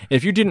 Exactly.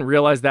 If you didn't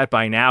realize that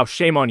by now,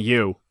 shame on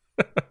you.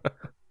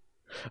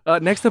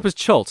 Next up is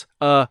Chult.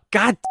 God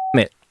damn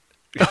it.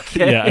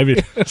 Okay. Yeah, I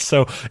mean,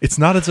 so it's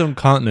not its own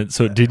continent,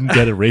 so it didn't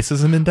get a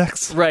racism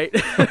index. Right.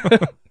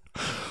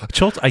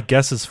 Chult, I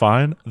guess, is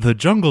fine. The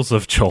jungles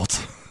of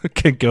Chult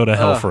can go to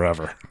hell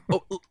forever.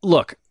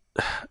 Look.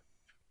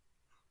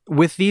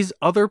 With these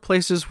other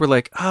places, we're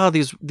like,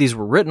 these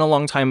were written a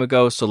long time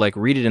ago, so like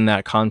read it in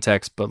that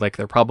context, but like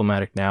they're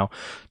problematic now.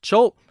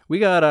 Chult, we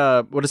got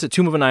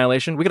Tomb of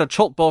Annihilation? We got a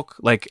Chult bulk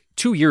like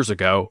 2 years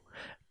ago,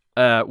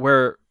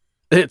 where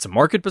it's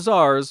market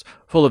bazaars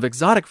full of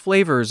exotic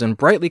flavors and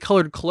brightly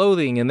colored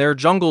clothing, and there are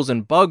jungles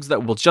and bugs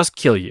that will just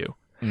kill you.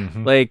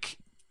 Mm-hmm. Like,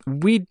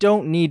 we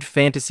don't need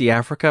fantasy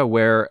Africa,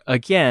 where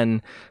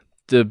again,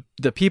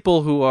 the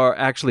people who are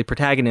actually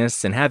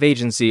protagonists and have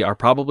agency are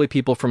probably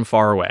people from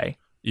far away.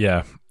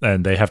 Yeah,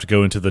 and they have to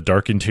go into the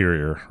dark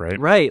interior, right?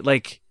 Right,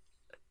 like,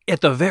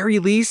 at the very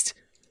least,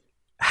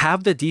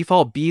 have the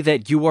default be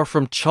that you are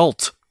from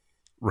Chult.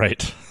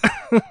 Right.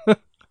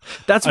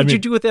 That's what you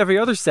do with every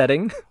other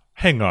setting.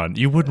 Hang on,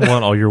 you wouldn't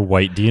want all your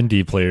white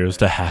D&D players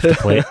to have to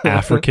play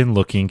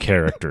African-looking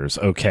characters,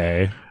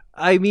 okay?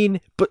 I mean,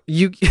 but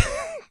you...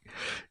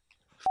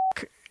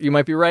 you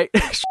might be right.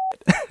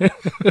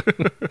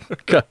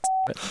 God.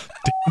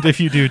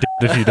 If you do,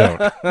 if you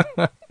don't.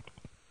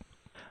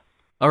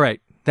 All right.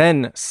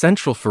 Then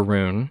Central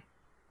Faerun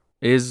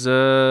is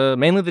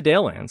mainly the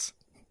Dalelands.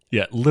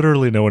 Yeah,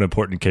 literally no one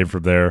important came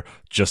from there.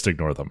 Just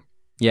ignore them.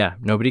 Yeah,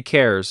 nobody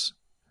cares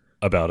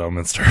about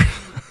Elminster.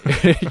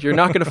 You're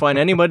not going to find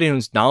anybody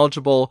who's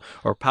knowledgeable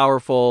or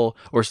powerful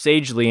or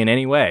sagely in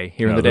any way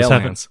here in the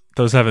Dalelands.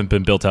 Those haven't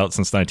been built out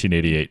since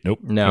 1988. Nope.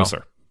 No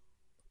sir.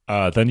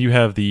 Then you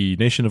have the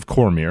nation of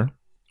Cormyr.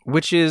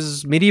 Which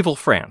is medieval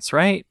France,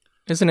 right?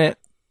 Isn't it?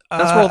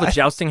 That's where all the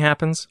jousting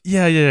happens?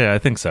 Yeah, I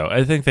think so.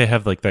 I think they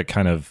have like that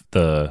kind of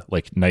the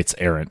like Knights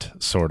Errant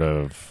sort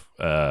of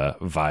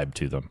vibe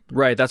to them.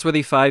 Right, that's where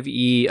the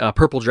 5e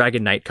Purple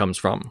Dragon Knight comes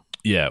from.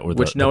 Yeah.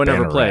 Which no one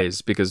ever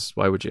plays, because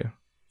why would you?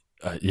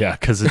 Yeah,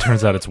 because it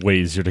turns out it's way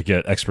easier to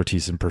get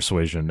expertise in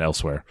persuasion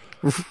elsewhere.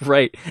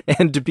 Right,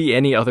 and to be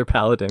any other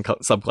paladin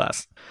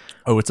subclass.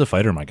 Oh, it's a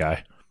fighter, my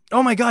guy.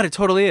 Oh my god, it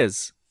totally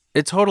is.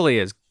 It totally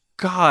is.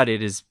 God,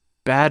 it is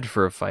bad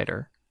for a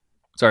fighter.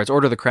 Sorry, it's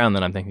Order of the Crown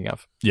that I'm thinking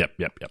of. Yep.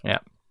 Yeah.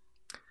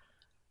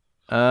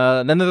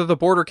 Then there are the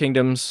border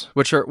kingdoms,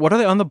 what are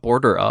they on the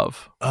border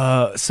of?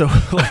 So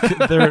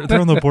like they're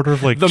on the border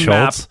of like the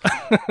Chult.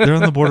 They're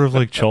on the border of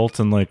like Chult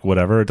and like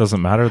whatever. It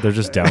doesn't matter. They're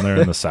just down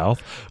there in the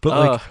south.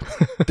 But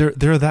like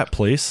they're that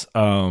place.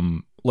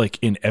 Like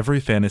in every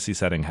fantasy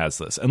setting has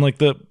this, and like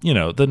the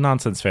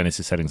nonsense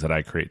fantasy settings that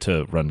I create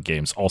to run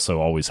games also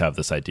always have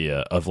this idea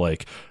of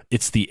like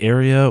it's the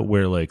area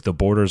where like the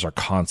borders are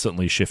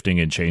constantly shifting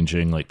and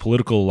changing. Like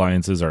political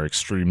alliances are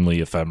extremely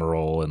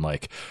ephemeral, and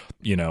like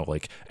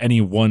like any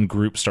one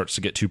group starts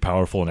to get too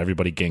powerful and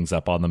everybody gangs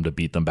up on them to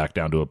beat them back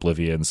down to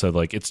oblivion. So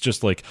like it's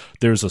just like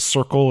there's a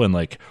circle and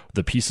like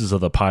the pieces of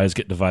the pies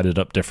get divided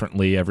up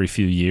differently every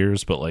few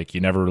years, but like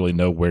you never really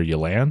know where you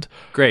land.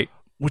 Great.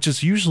 Which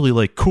is usually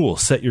like, cool,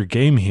 set your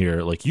game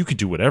here. Like, you could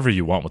do whatever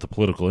you want with the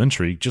political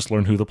intrigue. Just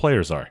learn who the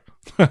players are.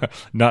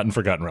 Not in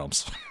Forgotten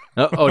Realms.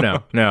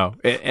 No.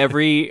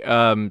 Every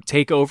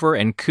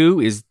takeover and coup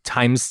is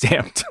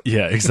time-stamped.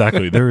 Yeah,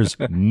 exactly. There is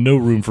no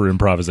room for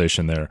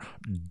improvisation there.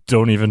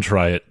 Don't even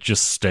try it.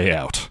 Just stay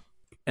out.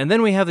 And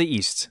then we have the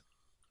East.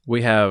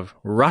 We have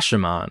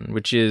Rashomon,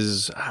 which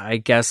is, I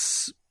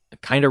guess,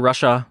 kind of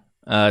Russia.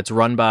 It's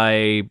run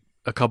by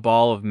a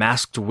cabal of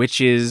masked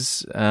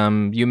witches.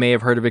 You may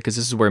have heard of it because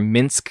this is where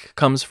Minsk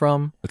comes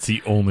from. That's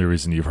the only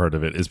reason you've heard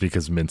of it, is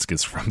because Minsk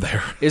is from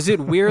there. Is it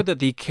weird that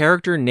the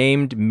character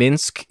named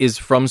Minsk is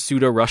from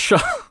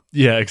pseudo-Russia?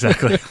 Yeah,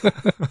 exactly.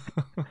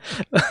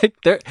 Like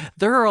there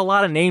are a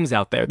lot of names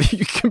out there that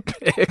you can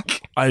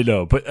pick. I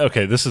know, but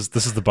okay, this is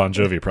the Bon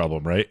Jovi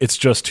problem, right? It's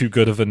just too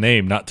good of a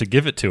name not to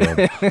give it to him.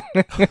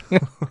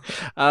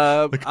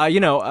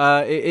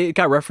 It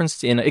got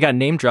referenced in, it got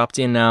name dropped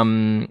in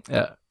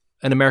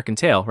An American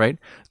Tale, right?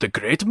 The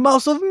Great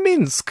Mouse of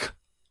Minsk.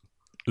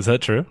 Is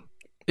that true?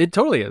 It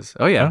totally is.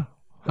 Oh, yeah.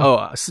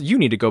 So you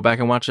need to go back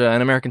and watch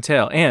An American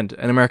Tale and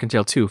An American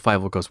Tale 2,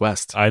 Fievel Goes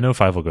West. I know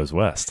Fievel Goes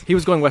West. He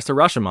was going west to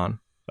Rashomon.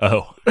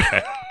 Oh,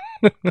 okay.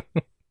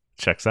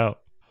 Checks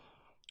out.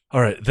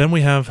 All right, then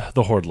we have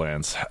the Horde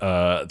Lands.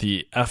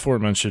 The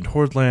aforementioned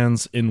Horde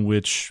Lands in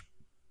which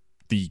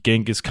the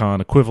Genghis Khan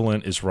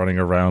equivalent is running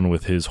around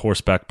with his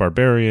horseback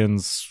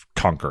barbarians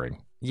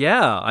conquering.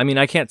 Yeah, I mean,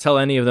 I can't tell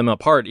any of them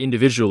apart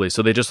individually,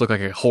 so they just look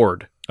like a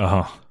horde.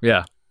 Uh-huh.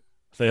 Yeah.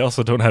 They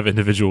also don't have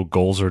individual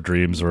goals or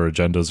dreams or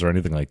agendas or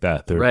anything like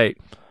that. They're, right.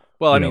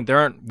 Well, I mean, there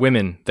aren't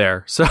women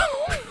there, so...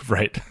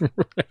 Right.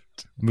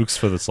 Mooks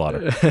for the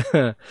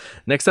slaughter.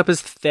 Next up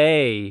is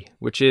Thay,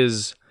 which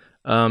is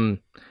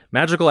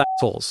magical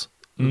assholes.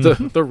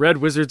 The Red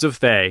Wizards of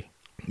Thay.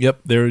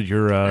 Yep, they're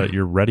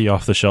your ready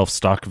off the shelf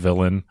stock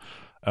villain.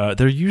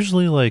 They're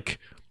usually like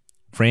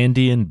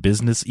Randian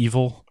business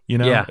evil, you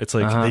know? Yeah. It's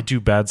like they do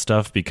bad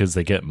stuff because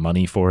they get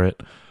money for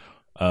it.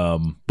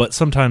 But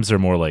sometimes they're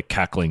more like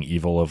cackling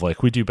evil of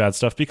like, we do bad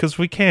stuff because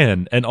we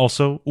can, and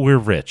also we're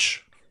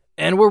rich.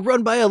 And we're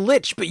run by a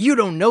lich, but you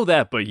don't know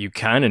that, but you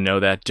kind of know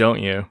that,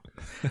 don't you?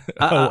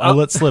 I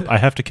let slip. I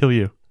have to kill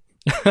you.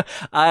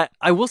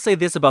 I will say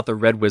this about the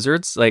Red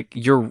Wizards. Like,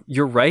 you're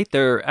right.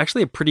 They're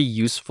actually a pretty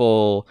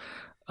useful,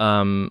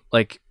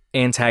 like,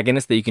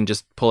 antagonist that you can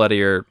just pull out of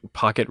your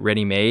pocket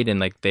ready-made,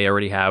 and like they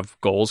already have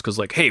goals because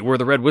like, hey, we're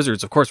the Red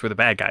Wizards, of course we're the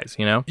bad guys,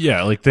 you know?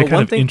 Yeah, like they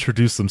kind of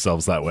introduce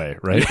themselves that way,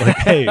 right? Like,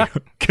 hey,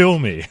 kill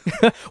me.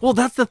 Well,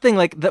 that's the thing.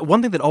 Like, that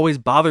one thing that always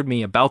bothered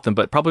me about them,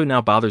 but probably now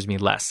bothers me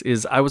less,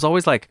 is I was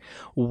always like,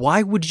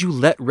 why would you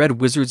let Red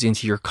Wizards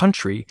into your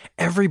country?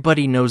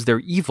 Everybody knows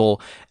they're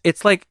evil.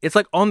 It's like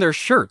on their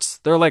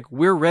shirts. They're like,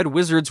 we're Red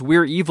Wizards,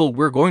 we're evil,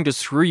 we're going to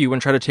screw you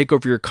and try to take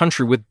over your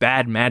country with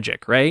bad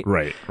magic, right?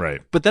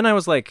 Right. But then I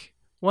was like,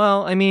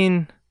 well, I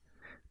mean,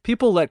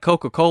 people let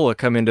Coca-Cola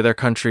come into their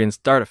country and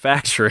start a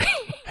factory.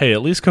 Hey,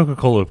 at least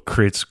Coca-Cola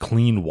creates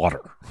clean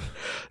water.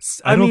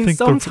 I don't think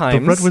sometimes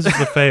the Red Wizards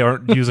of Thay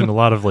aren't using a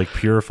lot of like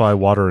purify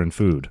water and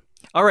food.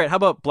 All right, how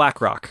about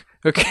BlackRock?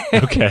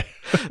 Okay.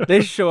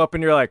 They show up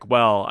and you're like,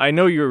 well, I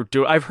know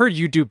I've heard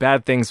you do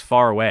bad things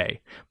far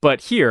away,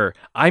 but here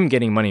I'm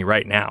getting money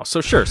right now.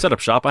 So sure, set up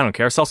shop. I don't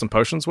care. Sell some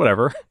potions,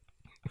 whatever.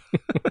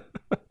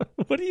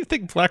 What do you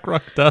think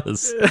BlackRock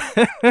does?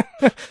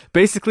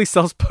 Basically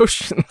sells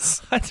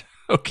potions.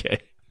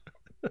 Okay.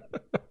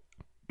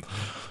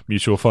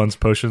 Mutual funds,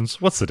 potions.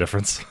 What's the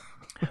difference?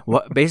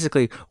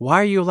 Basically,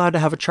 why are you allowed to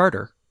have a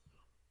charter?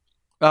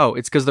 Oh,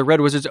 it's because the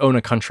Red Wizards own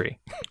a country.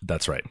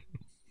 That's right.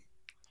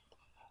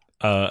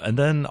 And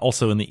then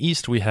also in the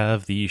east, we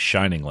have the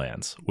Shining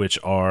Lands, which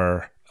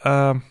are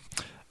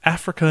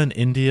Africa and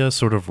India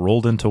sort of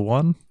rolled into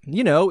one.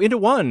 Into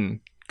one.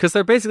 Because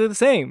they're basically the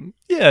same.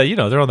 Yeah,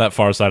 they're on that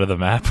far side of the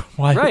map.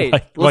 Why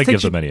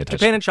give them any attention?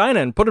 Japan and China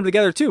and put them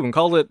together too and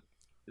call it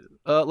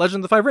Legend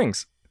of the Five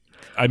Rings.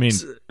 I mean,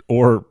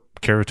 or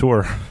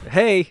Karatur.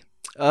 Hey,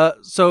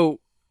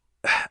 so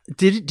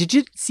did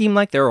it seem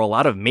like there were a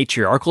lot of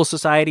matriarchal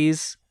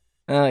societies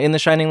in the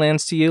Shining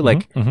Lands to you?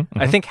 Like,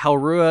 I think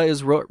Halrua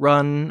is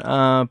run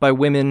by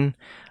women.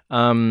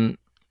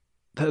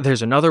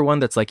 There's another one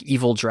that's like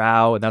Evil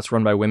Drow, and that's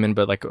run by women,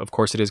 but like, of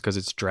course it is because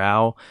it's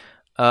Drow.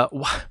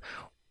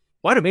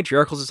 Why do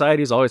matriarchal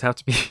societies always have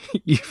to be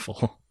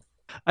evil?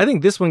 I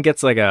think this one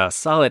gets like a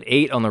solid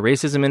 8 on the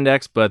racism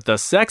index, but the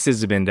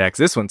sexism index,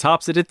 this one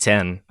tops it at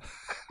 10.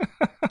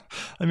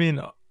 I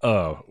mean,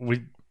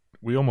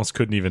 we almost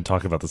couldn't even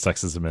talk about the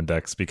sexism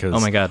index because oh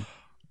my God,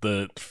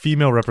 the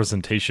female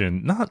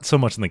representation, not so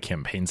much in the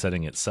campaign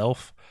setting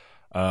itself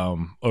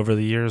over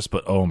the years,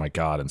 but oh my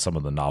God, and some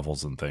of the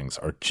novels and things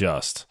are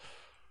just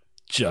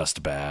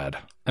bad.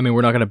 I mean,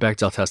 we're not going to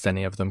Bechdel test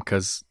any of them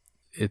because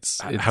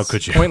it's how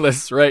could you?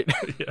 Pointless, right?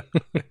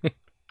 Yeah.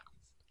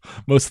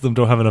 Most of them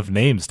don't have enough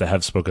names to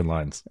have spoken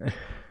lines.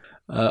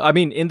 I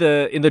mean, in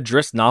the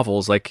Drizzt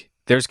novels, like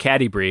there's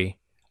Catti-brie.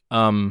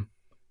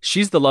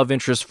 She's the love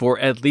interest for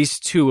at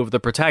least 2 of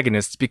the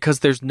protagonists because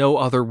there's no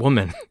other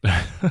woman,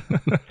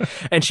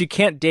 and she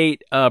can't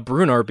date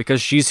Brunar because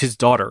she's his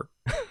daughter.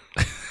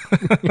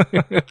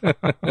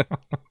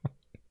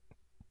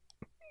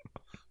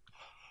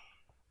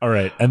 All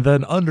right, and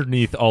then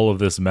underneath all of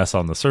this mess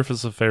on the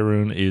surface of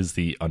Faerun is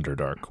the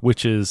Underdark,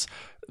 which is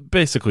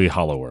basically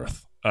Hollow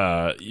Earth.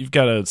 You've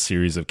got a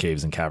series of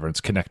caves and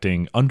caverns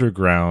connecting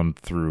underground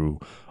through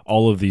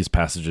all of these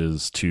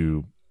passages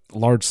to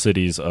large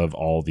cities of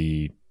all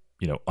the,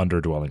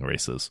 underdwelling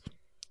races.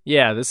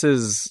 Yeah, this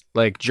is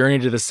like Journey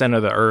to the Center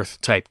of the Earth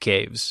type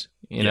caves,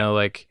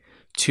 like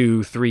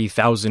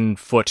 2,000-3,000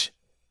 foot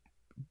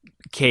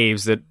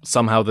caves that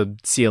somehow the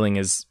ceiling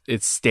it's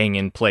staying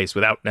in place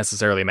without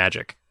necessarily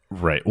magic.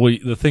 Right. Well,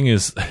 the thing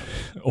is,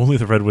 only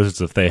the Red Wizards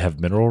of Thay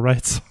have mineral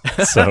rights,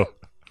 so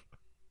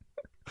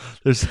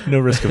there's no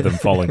risk of them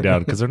falling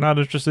down because they're not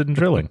interested in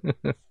drilling.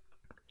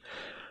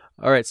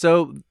 All right,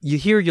 so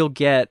you'll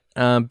get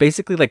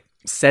basically like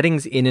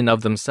settings in and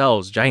of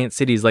themselves, giant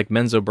cities like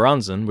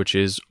Menzoberranzan, which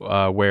is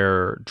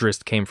where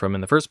Drizzt came from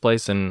in the first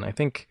place, and I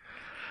think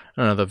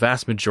don't know, the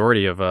vast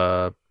majority of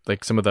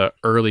like some of the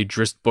early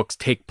Drizzt books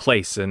take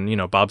place,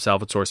 and Bob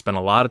Salvatore spent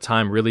a lot of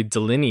time really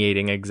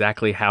delineating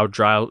exactly how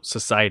Drow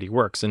society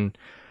works, and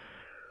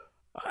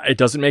it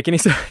doesn't make any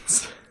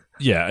sense.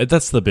 Yeah,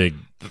 that's the big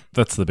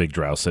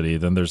Drow city.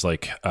 Then there's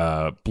like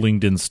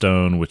Blingden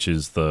Stone, which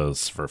is the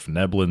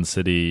Sverfneblin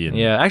city, and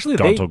actually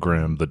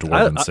Gauntlgrim, the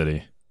Dwarven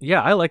city.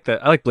 Yeah, I like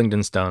that. I like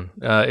Blingden Stone.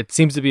 It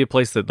seems to be a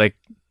place that like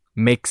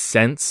makes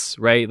sense,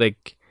 right?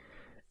 Like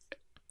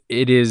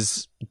it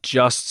is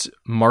just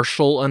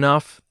martial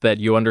enough that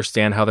you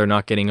understand how they're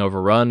not getting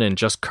overrun, and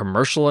just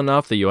commercial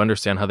enough that you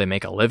understand how they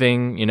make a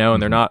living,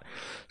 and they're not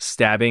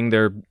stabbing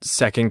their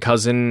second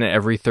cousin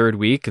every third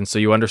week, and so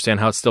you understand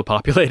how it's still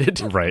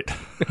populated. Right.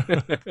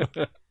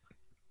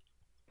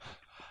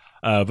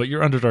 But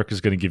your Underdark is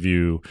going to give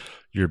you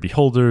your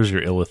Beholders,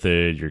 your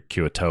Illithid, your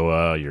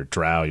Kuatoa, your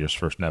Drow, your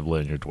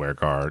Sverfneblin, your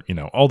Dwergar,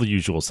 all the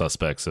usual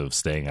suspects of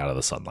staying out of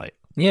the sunlight.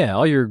 Yeah,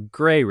 all your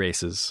gray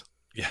races.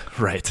 Yeah,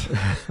 right.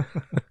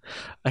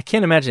 I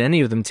can't imagine any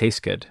of them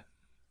taste good.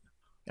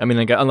 I mean,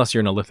 unless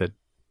you're an Illithid.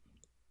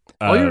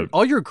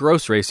 All your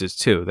gross races,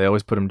 too. They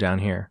always put them down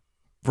here.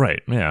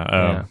 Right,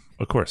 yeah.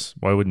 Of course.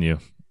 Why wouldn't you?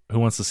 Who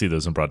wants to see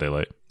those in broad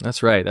daylight?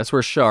 That's right. That's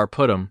where Shar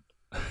put them.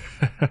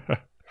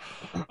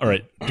 All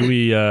right. Do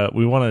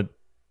we want to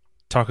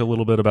talk a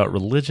little bit about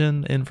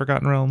religion in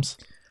Forgotten Realms?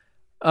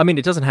 I mean,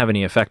 it doesn't have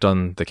any effect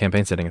on the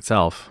campaign setting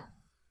itself.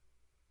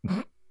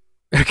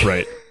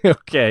 Right.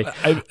 Okay.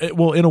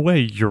 Well, in a way,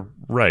 you're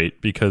right,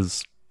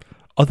 because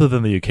other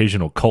than the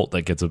occasional cult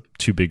that gets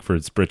too big for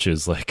its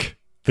britches, like,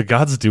 the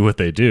gods do what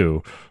they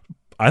do.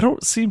 I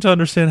don't seem to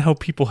understand how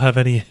people have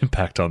any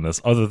impact on this,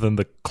 other than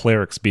the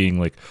clerics being,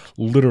 like,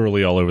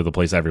 literally all over the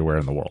place everywhere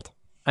in the world.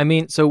 I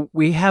mean, so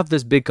we have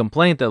this big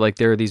complaint that, like,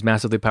 there are these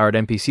massively powered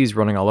NPCs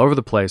running all over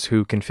the place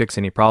who can fix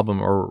any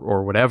problem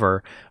or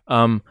whatever.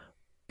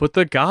 But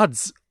the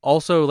gods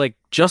also, like,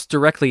 just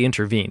directly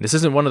intervene. This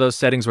isn't one of those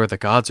settings where the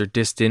gods are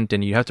distant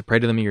and you have to pray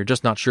to them and you're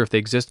just not sure if they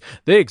exist.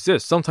 They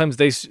exist. Sometimes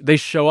they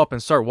show up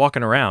and start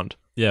walking around.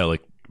 Yeah,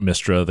 like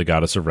Mystra, the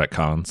goddess of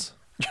retcons.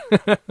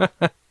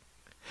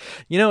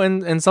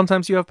 And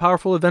sometimes you have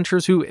powerful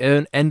adventurers who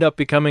end up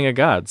becoming a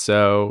god.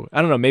 So,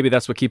 I don't know, maybe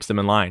that's what keeps them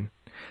in line.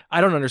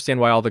 I don't understand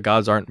why all the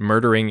gods aren't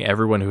murdering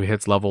everyone who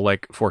hits level,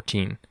 like,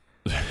 14.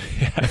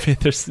 Yeah, I mean,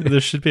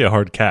 there should be a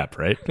hard cap,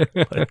 right?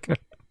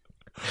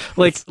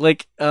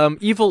 Like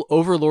Evil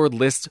Overlord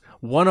List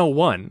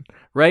 101,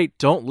 right?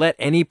 Don't let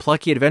any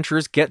plucky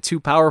adventurers get too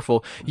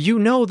powerful. You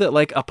know that,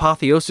 like,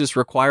 Apotheosis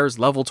requires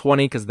level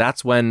 20 because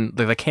that's when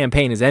the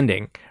campaign is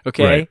ending,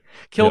 okay? Right.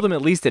 Kill them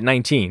at least at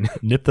 19.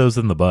 Nip those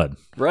in the bud.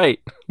 Right.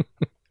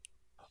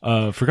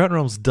 Forgotten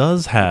Realms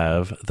does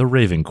have the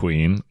Raven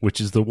Queen,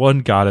 which is the one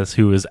goddess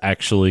who is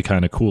actually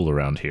kind of cool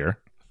around here.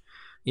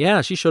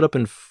 Yeah, she showed up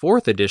in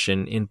 4th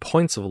edition in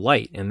Points of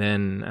Light and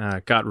then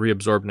got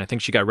reabsorbed, and I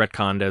think she got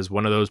retconned as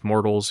one of those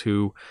mortals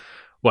who,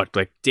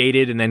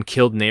 dated and then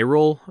killed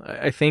Nerul,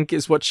 I think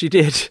is what she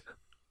did.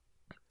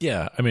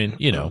 Yeah, I mean,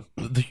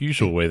 the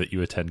usual way that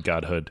you attend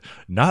godhood,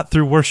 not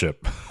through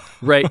worship.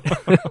 Right.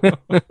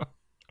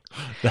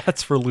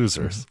 That's for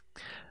losers.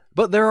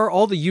 But there are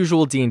all the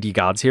usual D&D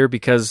gods here,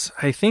 because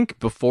I think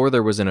before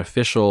there was an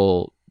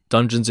official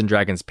Dungeons &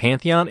 Dragons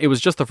pantheon, it was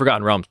just the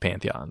Forgotten Realms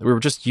pantheon. We were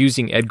just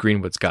using Ed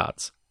Greenwood's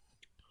gods.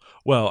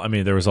 Well, I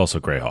mean, there was also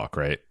Greyhawk,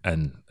 right?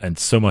 And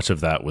so much of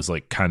that was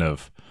like kind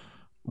of,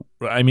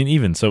 I mean,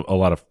 even so, a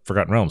lot of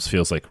Forgotten Realms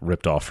feels like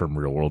ripped off from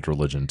real world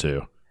religion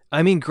too.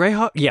 I mean,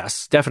 Greyhawk,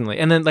 yes, definitely.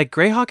 And then, like,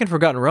 Greyhawk and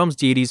Forgotten Realms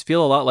deities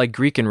feel a lot like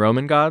Greek and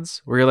Roman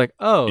gods, where you're like,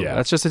 oh, yeah,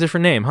 that's just a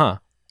different name, huh?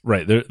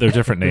 Right, they're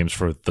different names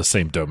for the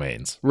same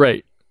domains.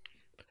 Right.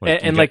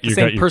 And the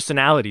same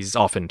personalities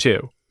often,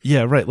 too.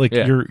 Yeah, right. Like,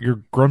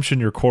 your Grumsh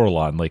and your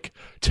Coralon, like,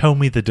 tell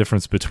me the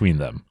difference between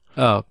them.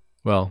 Oh,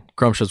 well,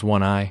 Grumsh has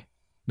one eye.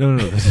 No,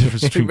 there's a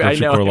difference between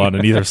Grumsh and Coralon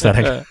in either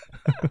setting.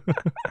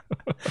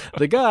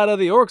 The god of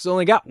the orcs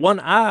only got one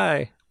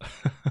eye.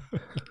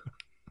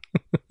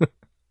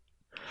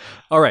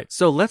 All right,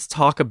 so let's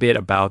talk a bit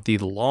about the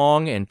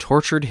long and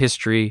tortured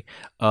history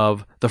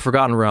of the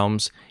Forgotten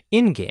Realms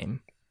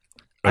in-game.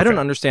 Okay. I don't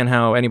understand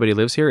how anybody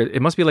lives here.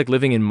 It must be like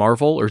living in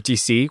Marvel or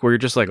DC, where you're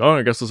just like, oh,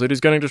 I guess the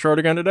city's getting destroyed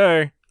again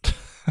today.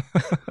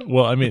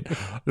 Well, I mean,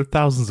 they're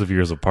thousands of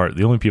years apart.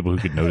 The only people who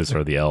could notice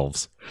are the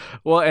elves.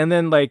 Well, and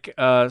then, like,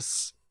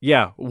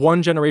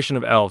 one generation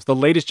of elves. The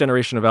latest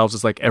generation of elves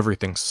is like,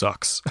 everything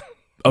sucks.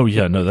 Oh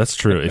yeah, no, that's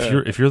true.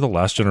 If you're the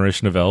last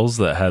generation of elves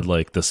that had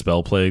like the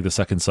Spell Plague, the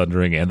Second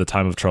Sundering, and the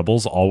Time of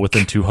Troubles all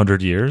within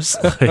 200 years,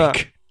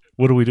 like,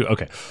 what do we do?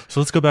 Okay, so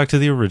let's go back to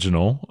the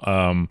original.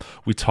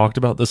 We talked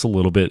about this a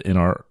little bit in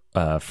our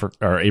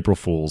April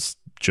Fool's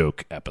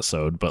joke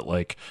episode, but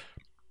like,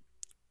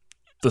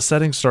 the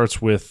setting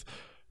starts with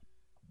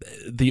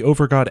the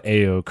overgod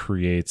Ao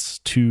creates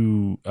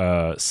two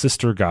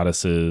sister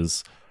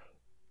goddesses.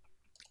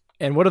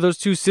 And what do those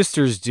two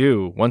sisters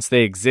do once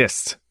they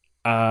exist?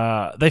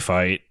 They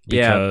fight.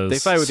 Yeah, they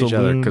fight with each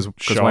other because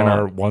why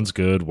not? One's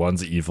good,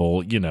 one's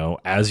evil.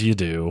 As you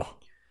do.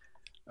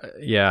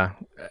 Yeah.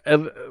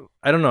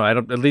 I don't know. I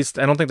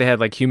don't think they had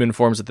like human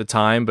forms at the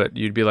time, but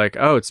you'd be like,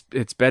 oh,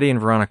 it's Betty and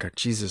Veronica.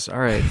 Jesus. All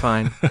right,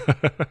 fine.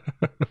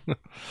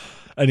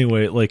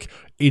 Anyway, like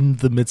in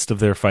the midst of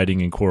their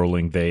fighting and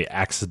quarreling, they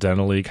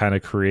accidentally kind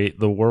of create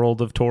the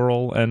world of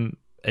Toril and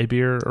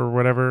Aebir or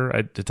whatever.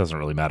 It doesn't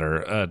really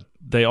matter.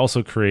 They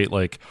also create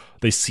like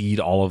they seed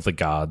all of the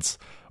gods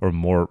or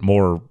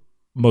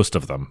most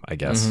of them, I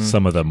guess. Mm-hmm.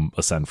 Some of them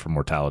ascend for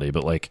mortality,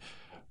 but like,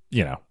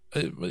 you know,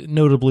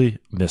 notably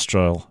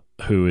Mistral,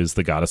 who is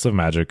the goddess of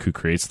magic, who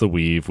creates the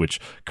weave, which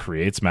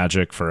creates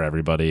magic for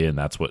everybody, and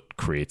that's what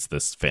creates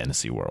this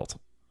fantasy world.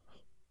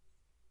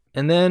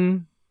 And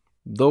then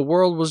the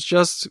world was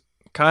just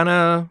kind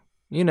of,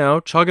 you know,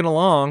 chugging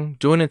along,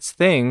 doing its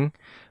thing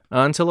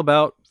until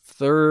about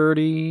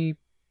 30.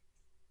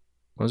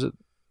 What was it?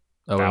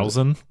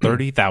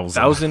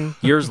 30,000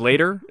 years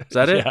later? Is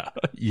that it? Yeah.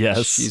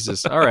 Yes.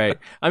 Jesus. All right.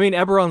 I mean,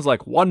 Eberron's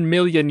like 1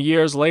 million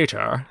years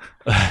later.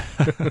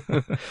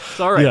 It's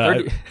all right.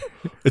 Yeah,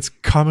 it's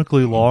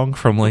comically long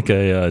from like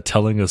a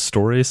telling a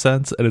story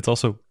sense, and it's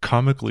also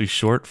comically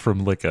short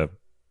from like a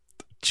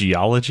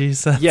geology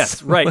sense.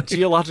 Yes, right. Like,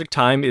 geologic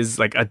time is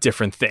like a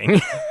different thing.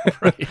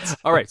 right.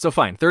 All right, so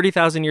fine.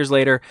 30,000 years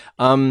later,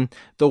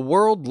 the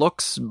world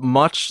looks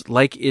much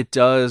like it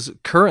does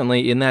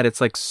currently in that it's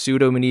like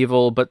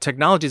pseudo-medieval, but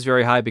technology is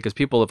very high because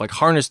people have like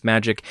harnessed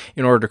magic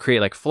in order to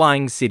create like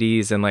flying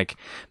cities, and like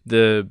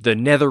the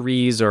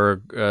Netherese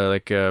or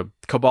like a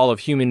cabal of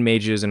human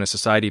mages in a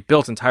society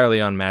built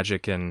entirely on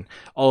magic, and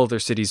all of their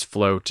cities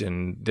float,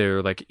 and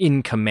they're like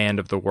in command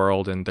of the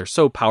world, and they're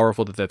so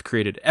powerful that they've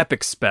created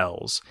epic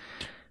spells.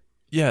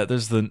 Yeah,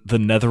 there's the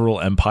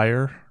Netheril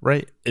Empire,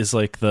 right? Is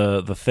like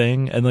the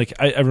thing. And like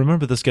I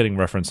remember this getting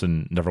referenced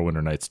in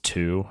Neverwinter Nights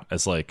 2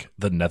 as like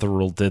the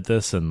Netheril did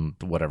this, and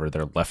whatever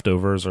their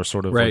leftovers are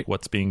sort of right. like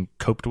what's being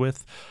coped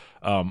with.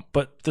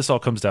 But this all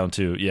comes down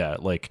to, yeah,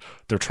 like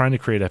they're trying to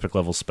create epic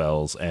level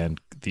spells,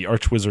 and the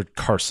Archwizard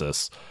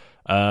Karsus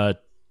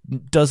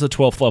does a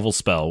 12th level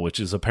spell, which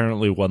is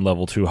apparently one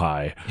level too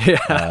high.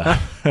 Yeah.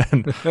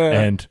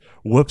 And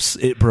whoops,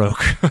 it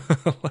broke.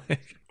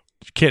 Like,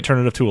 you can't turn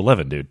it up to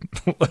 11, dude.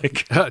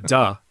 Like,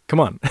 duh. Come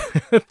on.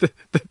 The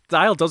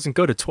dial doesn't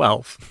go to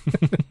 12.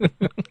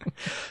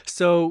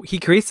 So he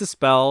creates the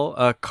spell,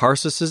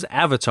 Karsus's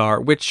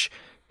Avatar, which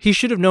he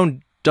should have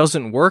known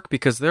doesn't work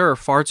because there are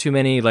far too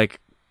many like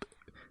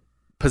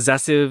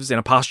possessives and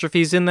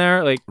apostrophes in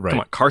there. Like, right.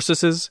 Come on,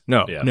 Karsus's?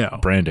 No.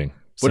 Branding.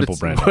 Simple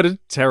branding. What a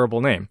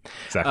terrible name.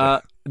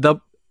 Exactly.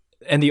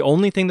 The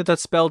only thing that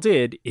spell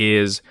did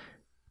is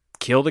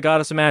kill the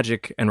goddess of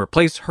magic and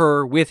replace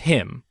her with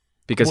him.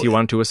 Because he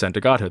wanted to ascend to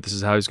godhood. This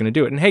is how he's going to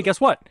do it. And hey,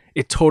 guess what?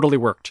 It totally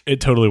worked.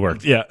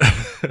 Yeah.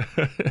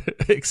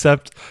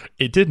 Except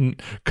it didn't,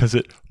 because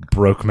it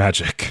broke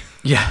magic.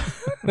 Yeah.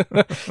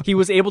 He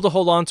was able to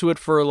hold on to it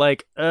for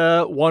like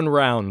 1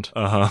 round.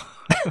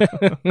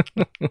 Uh-huh.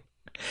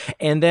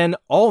 And then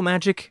all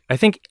magic, I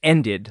think,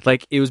 ended.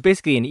 Like, it was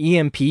basically an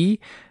EMP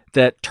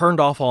that turned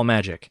off all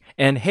magic.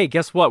 And hey,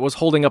 guess what was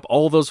holding up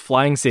all those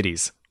flying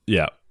cities?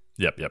 Yeah.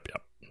 Yep.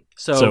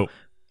 So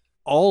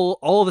all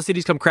of the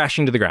cities come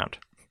crashing to the ground.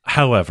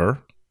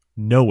 However,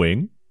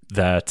 knowing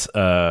that,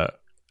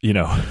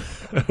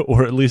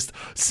 or at least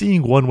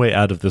seeing one way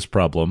out of this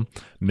problem,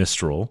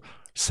 Mistral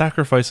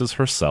sacrifices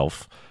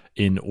herself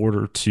in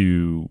order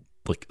to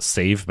like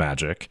save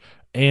magic,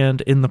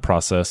 and in the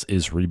process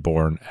is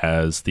reborn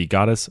as the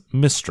goddess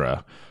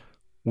Mistra,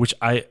 which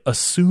I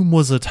assume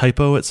was a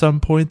typo at some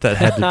point that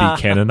had to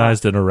be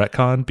canonized in a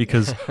retcon,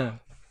 because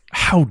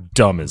how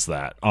dumb is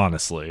that,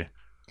 honestly?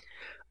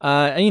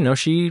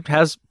 She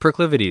has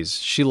proclivities.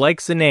 She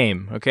likes a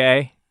name,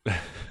 okay?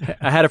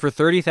 I had it for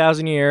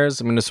 30,000 years.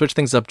 I'm going to switch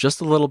things up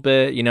just a little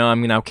bit.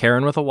 I'm now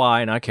Karen with a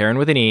Y, not Karen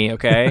with an E,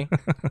 okay?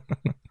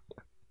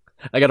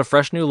 I got a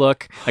fresh new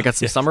look. I got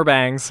some summer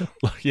bangs.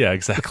 Yeah,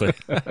 exactly.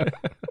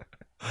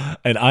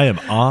 And I am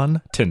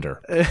on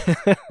Tinder.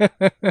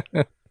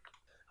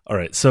 All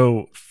right,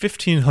 so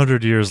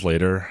 1,500 years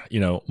later,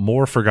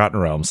 more Forgotten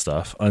Realms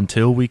stuff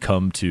until we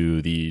come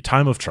to the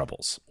Time of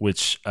Troubles,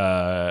 which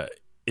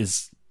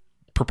is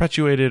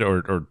perpetuated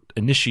or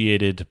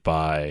initiated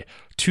by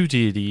 2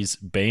 deities,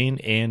 Bane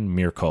and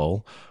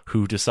Mirkul,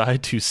 who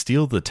decide to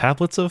steal the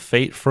Tablets of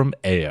Fate from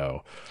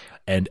Ao.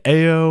 And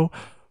Ao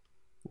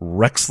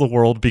wrecks the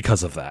world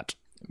because of that.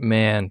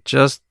 Man,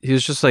 he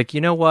was just like, you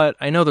know what?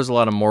 I know there's a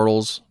lot of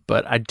mortals,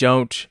 but I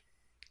don't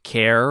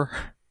care.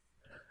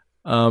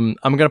 I'm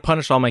going to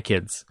punish all my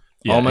kids.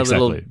 Yeah, all my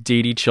exactly. little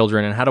deity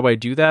children. And how do I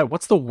do that?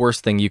 What's the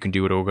worst thing you can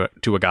do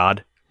to a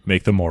god?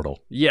 Make them mortal.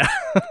 Yeah.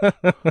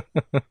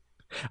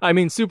 I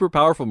mean, super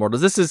powerful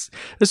mortals. This is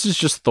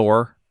just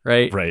Thor,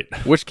 right? Right.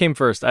 Which came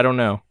first? I don't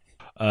know.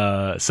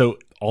 So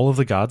all of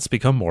the gods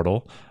become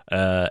mortal,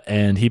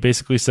 and he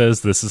basically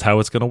says, this is how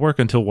it's going to work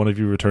until one of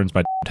you returns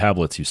my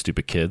tablets, you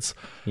stupid kids.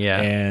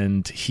 Yeah.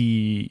 And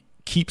he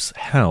keeps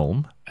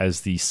Helm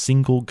as the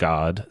single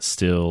god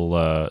still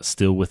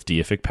with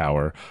deific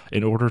power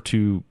in order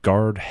to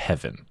guard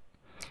heaven.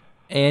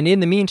 And in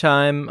the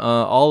meantime,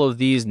 all of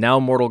these now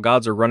mortal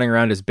gods are running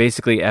around as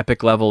basically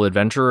epic level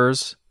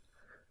adventurers.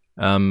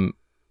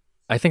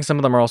 I think some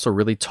of them are also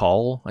really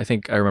tall. I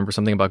think I remember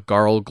something about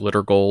Garl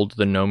Glittergold,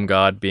 the gnome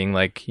god, being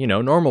like,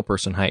 normal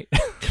person height.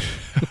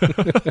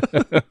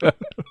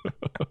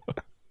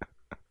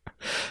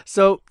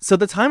 So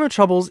the Time of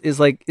Troubles is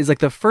like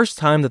the first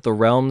time that the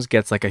Realms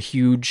gets like a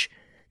huge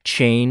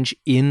change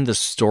in the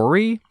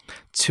story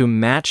to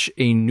match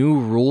a new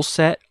rule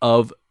set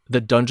of the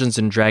Dungeons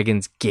and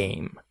Dragons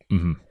game.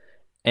 Mm-hmm.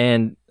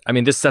 And I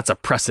mean, this sets a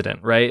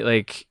precedent, right?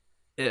 Like,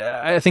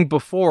 I think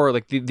before,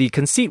 like the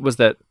conceit was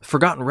that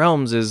Forgotten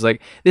Realms is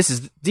like, this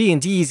is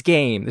D&D's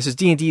game. This is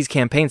D&D's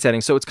campaign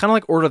setting. So it's kind of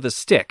like Order of the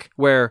Stick,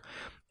 where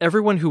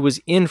everyone who was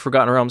in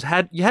Forgotten Realms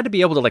you had to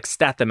be able to like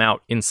stat them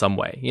out in some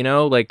way,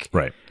 like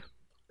right.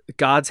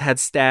 Gods had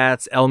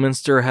stats.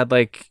 Elminster had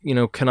like,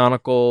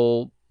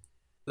 canonical,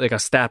 like a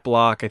stat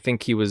block. I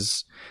think he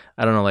was,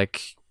 I don't know,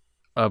 like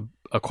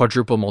a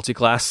quadruple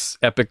multi-class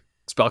epic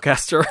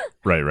spellcaster.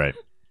 Right.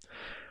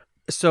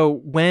 So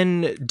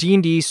when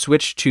D&D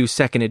switched to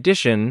second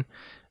edition,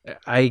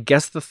 I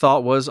guess the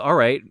thought was, all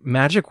right,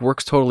 Magic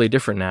works totally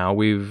different now.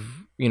 We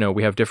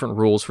have different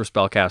rules for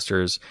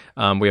spellcasters.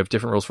 We have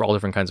different rules for all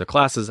different kinds of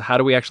classes. How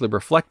do we actually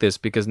reflect this?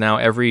 Because now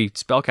every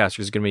spellcaster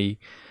is going to be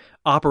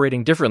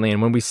operating differently.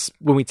 And when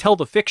we tell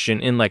the fiction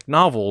in like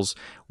novels,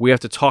 we have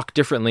to talk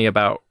differently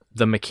about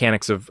the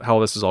mechanics of how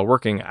this is all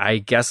working. I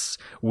guess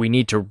we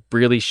need to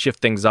really shift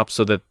things up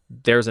so that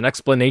there's an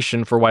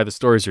explanation for why the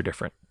stories are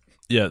different.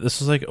 Yeah, this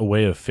was like a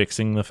way of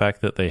fixing the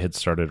fact that they had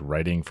started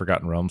writing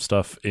Forgotten Realms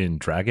stuff in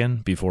Dragon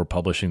before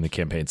publishing the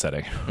campaign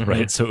setting,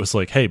 right? So it was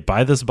like, hey,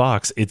 buy this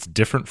box. It's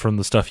different from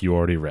the stuff you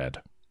already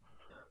read.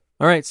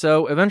 All right,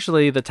 so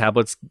eventually the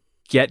tablets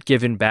get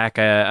given back,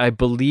 I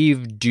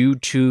believe, due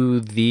to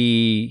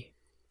the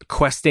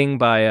questing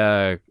by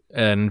an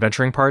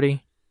adventuring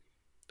party.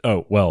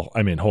 Oh, well,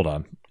 I mean, hold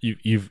on.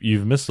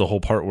 You've missed the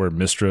whole part where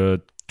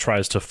Mystra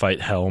tries to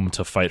fight Helm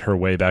to fight her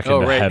way back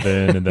into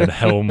heaven, and then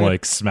Helm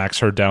like smacks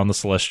her down the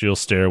celestial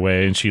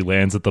stairway, and she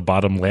lands at the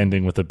bottom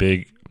landing with a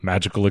big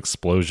magical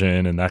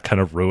explosion, and that kind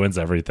of ruins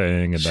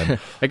everything. And then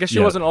I guess she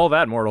wasn't all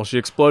that mortal. She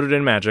exploded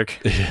in magic.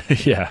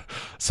 Yeah.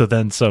 So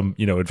then some,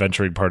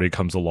 adventuring party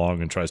comes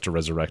along and tries to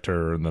resurrect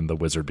her, and then the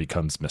wizard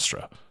becomes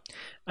Mystra.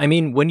 I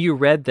mean, when you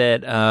read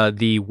that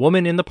the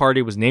woman in the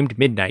party was named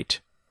Midnight,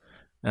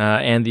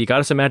 and the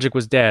goddess of magic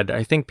was dead,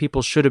 I think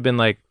people should have been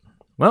like,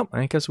 well,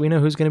 I guess we know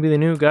who's going to be the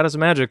new goddess of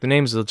magic. The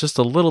names are just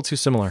a little too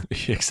similar.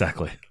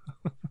 Exactly.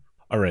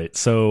 All right,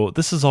 so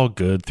this is all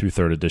good through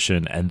 3rd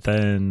edition, and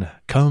then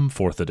come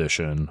 4th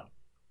edition,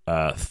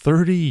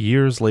 30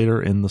 years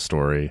later in the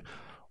story,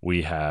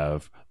 we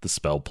have the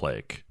Spell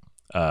Plague,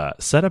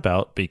 set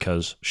about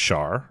because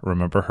Shar,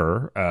 remember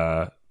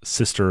her,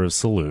 sister of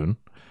Saloon,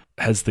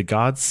 has the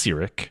god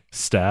Cyric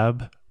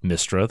stab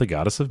Mystra, the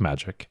goddess of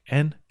magic,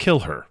 and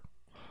kill her.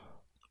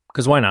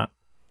 Because why not?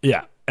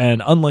 Yeah.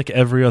 And unlike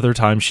every other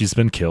time she's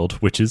been killed,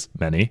 which is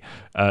many,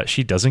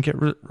 she doesn't get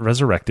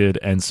resurrected,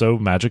 and so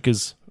magic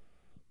is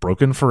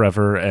broken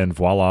forever, and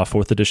voila,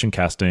 4th edition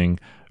casting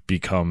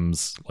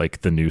becomes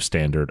like the new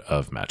standard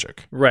of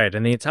magic. Right,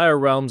 and the entire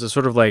realms is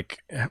sort of like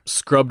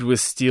scrubbed with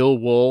steel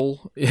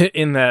wool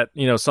in that,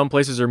 some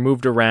places are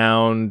moved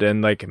around,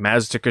 and like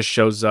Maztica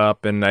shows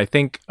up, and I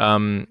think,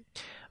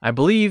 I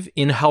believe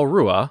in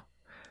Halrua,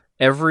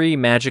 every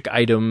magic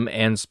item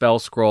and spell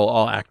scroll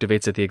all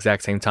activates at the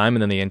exact same time,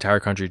 and then the entire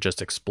country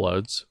just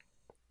explodes.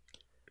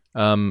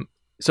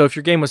 So if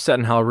your game was set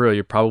in Halrua,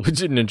 you probably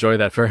didn't enjoy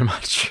that very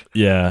much.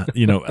 Yeah,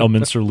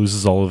 Elminster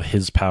loses all of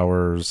his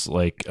powers.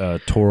 Like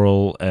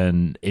Toril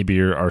and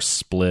Abir are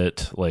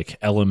split. Like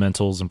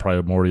elementals and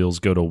primordials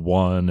go to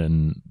one,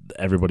 and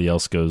everybody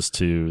else goes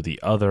to the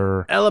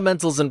other.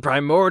 Elementals and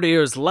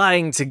primordials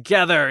lying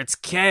together. It's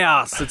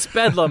chaos. It's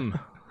bedlam.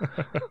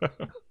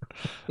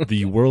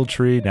 The world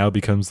tree now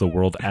becomes the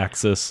world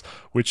axis,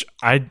 which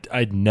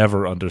I'd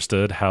never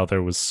understood how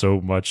there was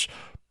so much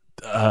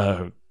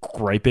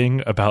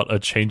griping about a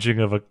changing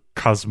of a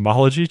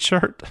cosmology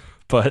chart,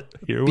 but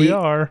here we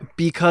are.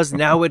 Because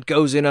now it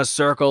goes in a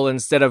circle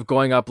instead of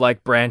going up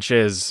like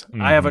branches.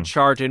 Mm-hmm. I have a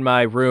chart in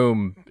my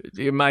room,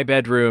 in my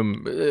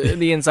bedroom, in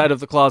the inside of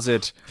the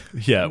closet.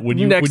 Yeah, when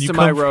you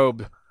my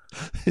robe.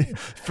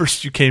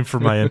 First you came for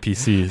my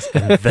NPCs,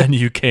 and then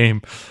you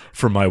came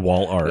for my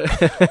wall art.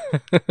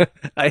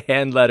 I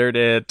hand lettered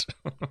it.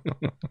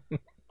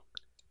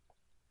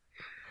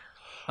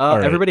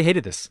 Right. Everybody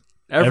hated this.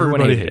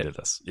 Everybody hated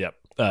this. Yep.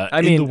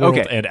 In the world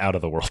and out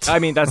of the world. I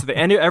mean, that's the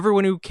and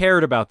everyone who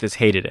cared about this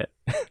hated it.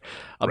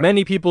 Right.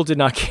 Many people did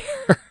not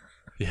care.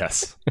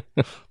 Yes,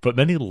 but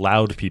many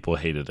loud people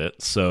hated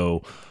it.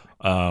 So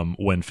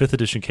when 5th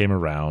edition came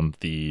around,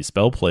 the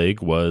Spell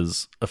Plague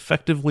was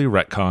effectively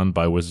retconned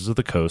by Wizards of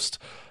the Coast.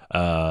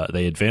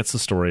 They advanced the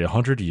story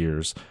 100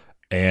 years,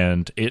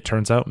 and it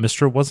turns out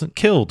Mystra wasn't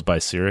killed by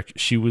Cyric.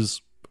 She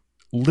was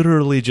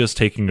literally just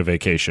taking a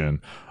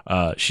vacation.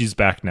 She's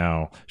back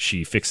now.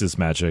 She fixes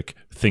magic.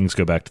 Things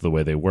go back to the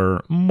way they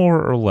were,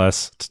 more or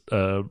less,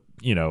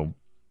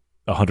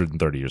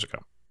 130 years ago.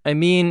 I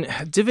mean,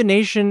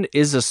 divination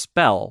is a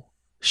spell.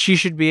 She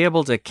should be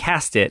able to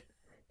cast it.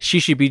 She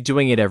should be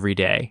doing it every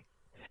day.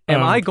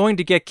 Am I going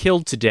to get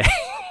killed today?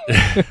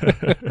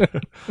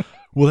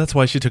 Well, that's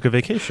why she took a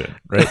vacation,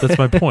 right? That's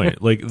my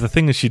point. Like, the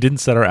thing is, she didn't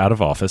set her out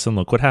of office, and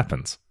look what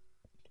happens.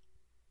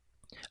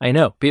 I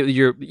know.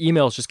 Your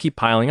emails just keep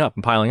piling up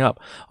and piling up.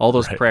 All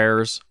those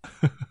prayers.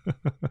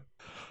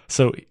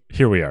 So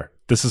here we are.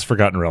 This is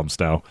Forgotten Realms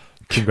now.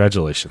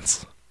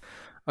 Congratulations.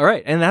 All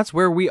right. And that's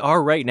where we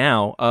are right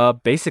now.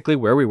 Basically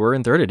where we were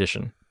in 3rd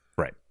edition.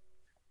 Right.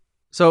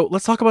 So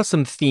let's talk about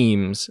some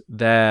themes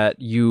that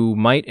you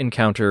might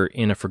encounter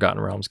in a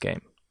Forgotten Realms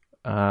game,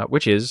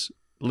 which is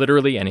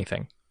literally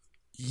anything.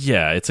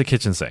 Yeah, it's a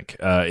kitchen sink.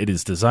 It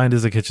is designed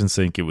as a kitchen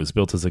sink. It was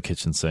built as a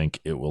kitchen sink.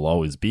 It will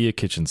always be a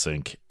kitchen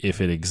sink.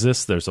 If it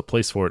exists, there's a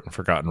place for it in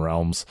Forgotten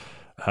Realms.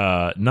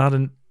 Not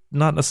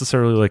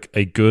necessarily like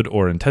a good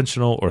or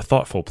intentional or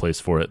thoughtful place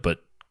for it,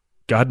 but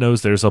God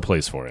knows there's a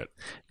place for it.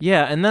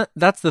 Yeah, and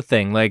that's the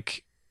thing.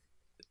 Like,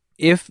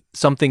 if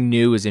something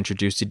new is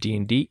introduced to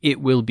D&D, it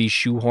will be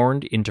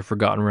shoehorned into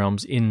Forgotten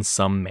Realms in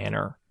some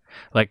manner.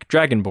 Like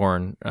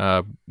Dragonborn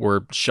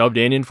were shoved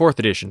in 4th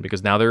edition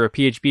because now they're a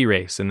PHB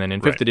race, and then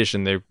in 5th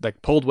edition they're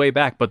like pulled way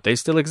back, but they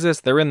still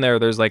exist. They're in there.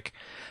 There's like,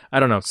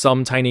 I don't know,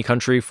 some tiny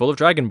country full of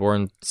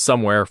Dragonborn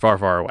somewhere far,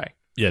 far away.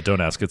 Yeah,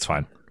 don't ask. It's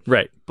fine.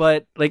 Right.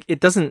 But like,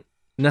 it doesn't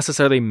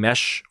necessarily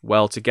mesh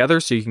well together,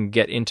 so you can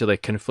get into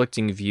like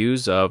conflicting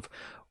views of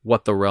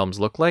what the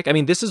realms look like. I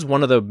mean, this is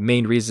one of the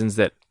main reasons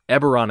that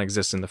Eberron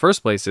exists in the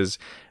first place is,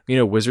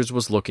 Wizards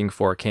was looking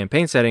for a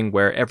campaign setting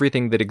where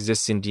everything that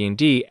exists in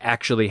D&D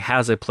actually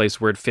has a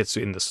place where it fits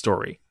in the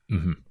story.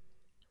 Mm-hmm.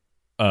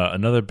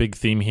 Another big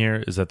theme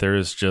here is that there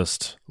is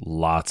just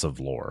lots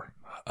of lore.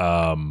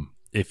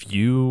 If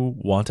you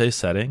want a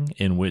setting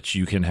in which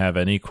you can have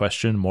any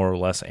question more or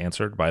less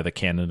answered by the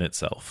canon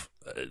itself,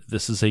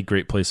 this is a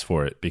great place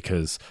for it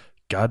because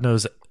God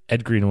knows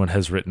Ed Greenwood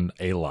has written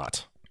a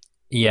lot.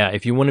 Yeah,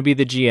 if you want to be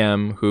the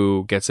GM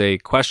who gets a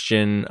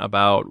question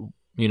about,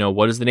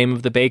 what is the name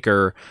of the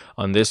baker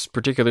on this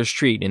particular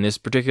street in this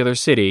particular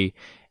city,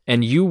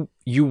 and you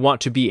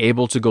want to be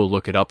able to go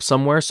look it up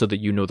somewhere so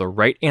that you know the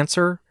right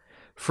answer,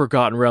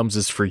 Forgotten Realms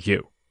is for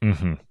you.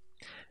 Mm-hmm.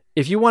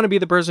 If you want to be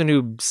the person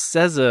who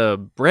says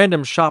a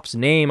random shop's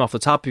name off the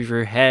top of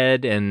your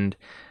head and,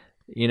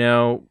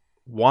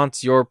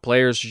 wants your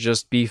players to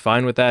just be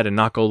fine with that and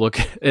not go look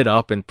it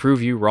up and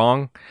prove you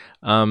wrong,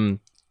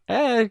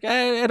 I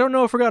don't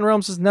know if Forgotten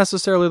Realms is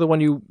necessarily the one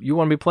you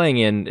want to be playing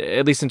in,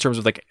 at least in terms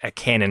of like a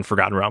canon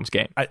Forgotten Realms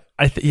game.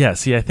 I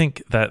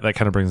think that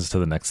kind of brings us to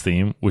the next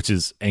theme, which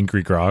is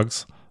angry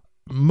grogs.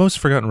 Most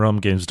Forgotten Realm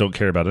games don't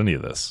care about any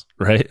of this,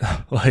 right?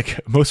 Like,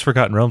 most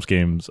Forgotten Realms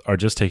games are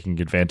just taking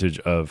advantage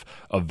of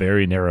a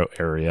very narrow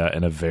area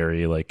and a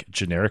very like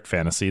generic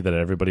fantasy that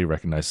everybody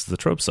recognizes the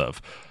tropes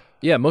of.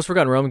 Yeah, most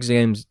Forgotten Realms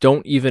games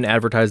don't even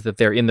advertise that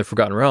they're in the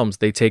Forgotten Realms.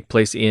 They take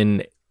place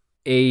in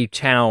a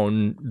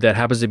town that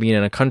happens to be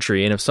in a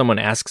country, and if someone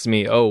asks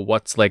me,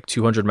 what's like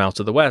 200 miles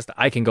to the west,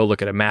 I can go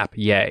look at a map.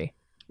 Yay.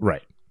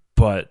 Right.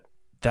 But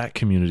that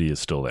community is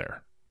still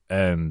there,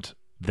 and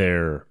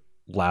they're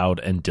loud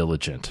and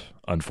diligent,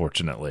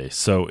 unfortunately.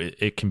 So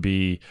it can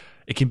be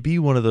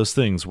one of those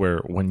things where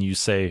when you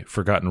say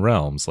Forgotten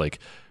Realms, like,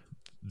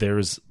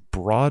 there's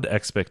broad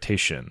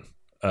expectation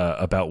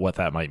about what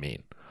that might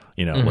mean.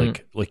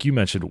 Like you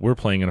mentioned, we're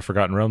playing in a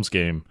Forgotten Realms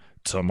game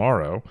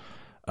tomorrow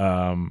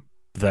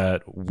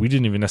that we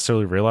didn't even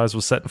necessarily realize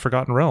was set in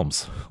Forgotten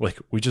Realms. Like,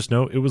 we just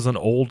know it was an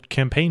old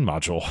campaign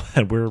module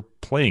and we're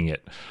playing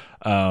it.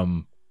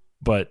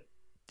 But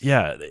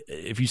yeah,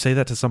 if you say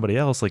that to somebody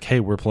else, like, hey,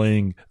 we're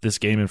playing this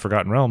game in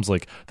Forgotten Realms,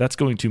 like, that's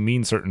going to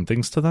mean certain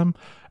things to them.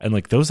 And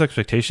like, those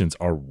expectations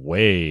are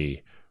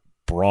way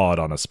broad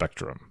on a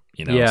spectrum,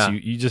 Yeah. So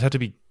you just have to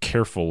be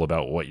careful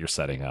about what you're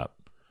setting up.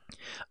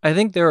 I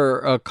think there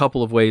are a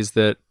couple of ways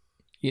that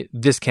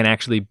this can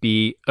actually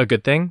be a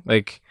good thing.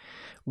 Like,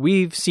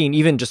 we've seen,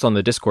 even just on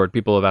the Discord,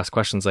 people have asked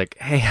questions like,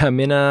 hey, I'm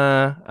in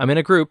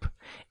a group,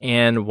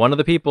 and one of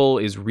the people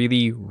is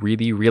really,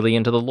 really, really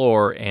into the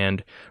lore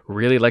and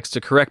really likes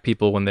to correct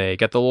people when they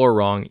get the lore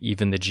wrong,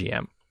 even the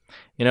GM.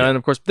 And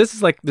of course, this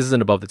is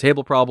an above the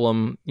table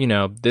problem.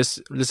 This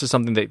is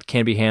something that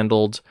can be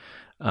handled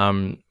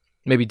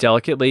maybe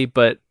delicately,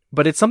 but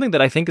it's something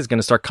that I think is going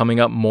to start coming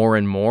up more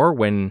and more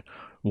when,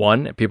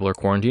 one, people are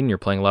quarantined, you're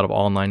playing a lot of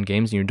online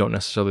games, and you don't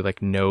necessarily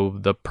like know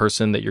the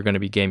person that you're going to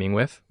be gaming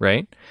with,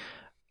 right?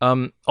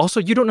 Also,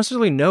 you don't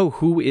necessarily know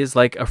who is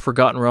like a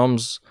Forgotten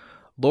Realms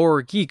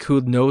lore geek who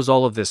knows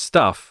all of this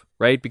stuff,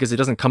 right? Because it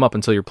doesn't come up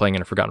until you're playing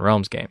in a Forgotten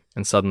Realms game,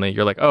 and suddenly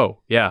you're like, oh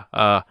yeah,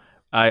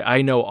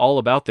 I know all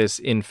about this.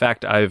 In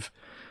fact, I've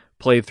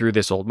played through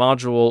this old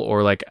module,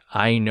 or like,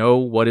 I know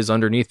what is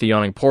underneath the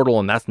Yawning Portal,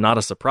 and that's not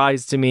a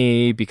surprise to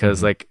me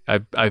because like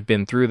I've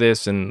been through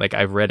this, and like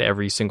I've read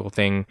every single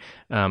thing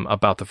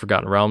about the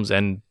Forgotten Realms,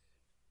 and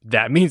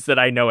that means that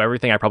I know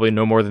everything. I probably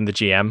know more than the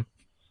GM.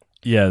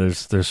 Yeah,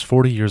 there's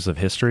 40 years of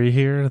history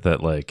here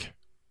that like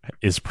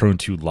is prone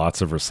to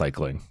lots of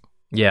recycling.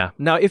 Yeah.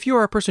 Now, if you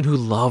are a person who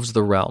loves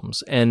the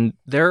realms, and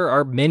there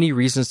are many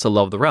reasons to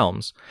love the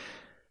realms,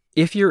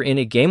 if you're in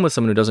a game with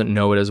someone who doesn't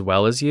know it as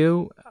well as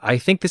you, I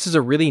think this is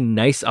a really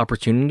nice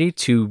opportunity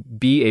to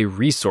be a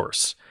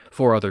resource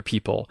for other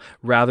people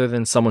rather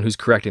than someone who's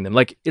correcting them.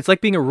 Like, it's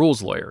like being a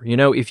rules lawyer. You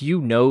know, if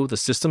you know the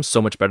system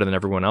so much better than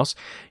everyone else,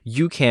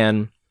 you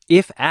can,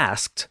 if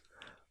asked,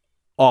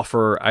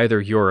 offer either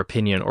your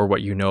opinion or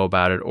what you know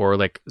about it, or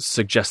like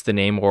suggest the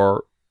name,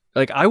 or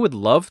like, I would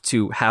love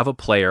to have a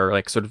player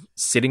like sort of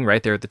sitting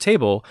right there at the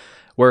table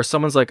where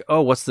someone's like,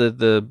 oh, what's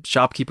the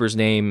shopkeeper's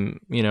name,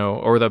 you know,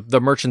 or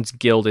the merchant's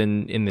guild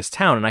in this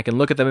town, and I can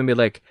look at them and be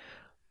like,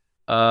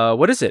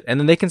 what is it? And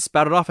then they can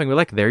spout it off and be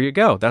like, there you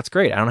go, that's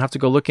great, I don't have to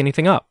go look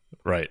anything up.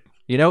 Right.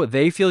 You know,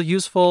 they feel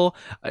useful.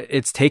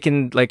 It's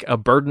taken like a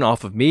burden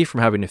off of me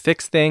from having to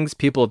fix things.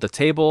 People at the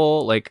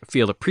table like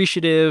feel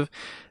appreciative.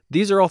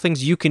 These are all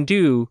things you can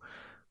do.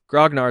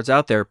 Grognards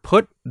out there,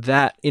 put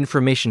that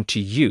information to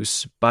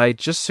use by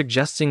just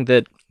suggesting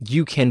that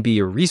you can be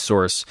a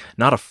resource,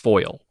 not a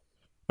foil.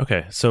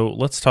 Okay, so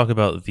let's talk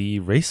about the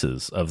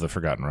races of the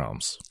Forgotten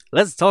Realms.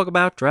 Let's talk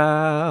about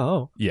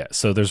Drow. Yeah,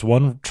 so there's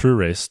one true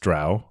race,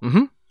 Drow.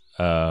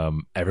 Mm-hmm.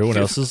 Everyone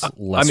else is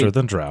lesser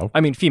than Drow.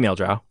 I mean, female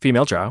Drow.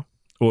 Female Drow.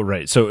 Well,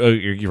 right. So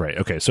you're right.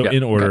 Okay, so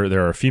in order,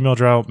 there are female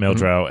Drow, male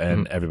Drow,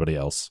 and everybody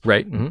else.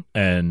 Right. Mm-hmm.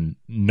 And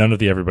none of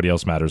the everybody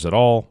else matters at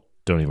all.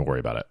 Don't even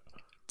worry about it.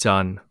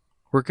 Done.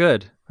 We're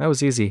good. That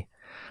was easy.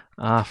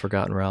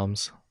 Forgotten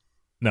Realms.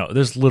 No,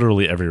 there's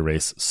literally every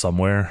race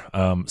somewhere.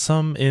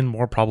 Some in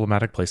more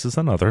problematic places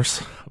than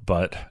others.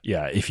 But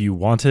yeah, if you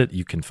want it,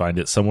 you can find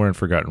it somewhere in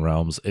Forgotten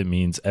Realms. It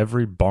means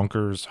every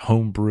bonkers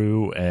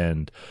homebrew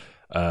and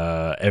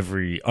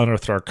every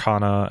unearthed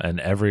arcana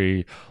and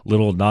every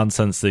little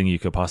nonsense thing you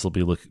could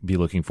possibly be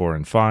looking for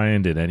and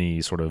find in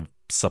any sort of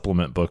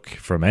supplement book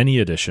from any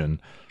edition.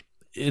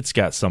 It's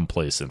got some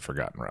place in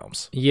Forgotten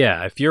Realms.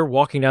 Yeah, if you're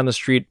walking down the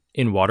street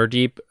in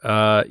Waterdeep,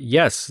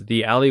 yes,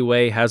 the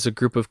alleyway has a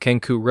group of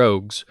Kenku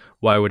rogues.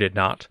 Why would it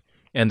not?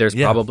 And there's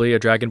probably a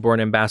Dragonborn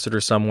ambassador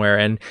somewhere.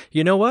 And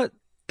you know what?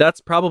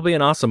 That's probably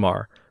an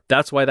Aasimar.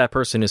 That's why that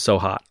person is so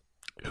hot.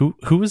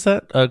 Who is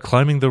that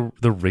climbing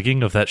the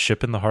rigging of that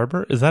ship in the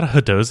harbor? Is that a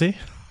Hadozi?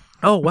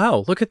 Oh,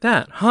 wow. Look at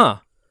that. Huh.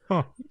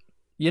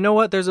 You know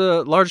what? There's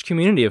a large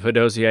community of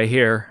Hadozi, I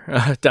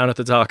hear, down at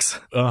the docks.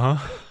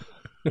 Uh-huh.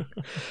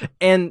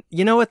 And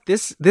you know what?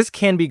 This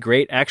can be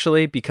great,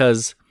 actually,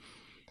 because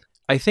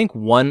I think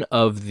one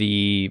of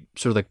the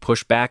sort of like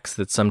pushbacks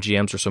that some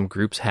GMs or some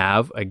groups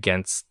have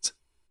against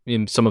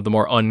some of the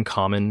more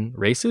uncommon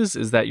races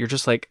is that you're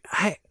just like,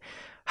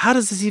 how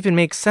does this even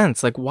make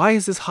sense? Like, why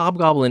is this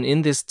hobgoblin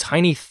in this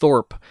tiny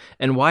thorp?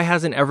 And why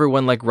hasn't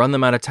everyone like run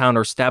them out of town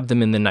or stabbed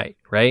them in the night,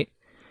 right?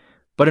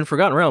 But in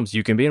Forgotten Realms,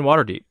 you can be in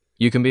Waterdeep.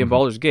 You can be in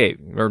Baldur's Gate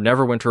or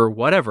Neverwinter or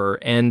whatever,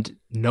 and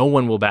no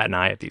one will bat an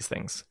eye at these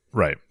things.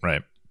 Right.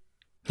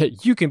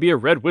 You can be a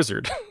red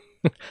wizard.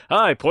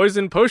 Hi,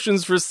 poison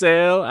potions for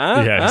sale.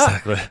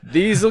 Exactly.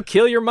 These will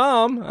kill your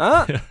mom.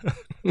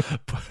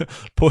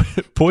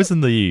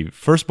 Poison the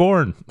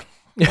firstborn.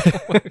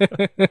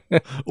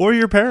 Or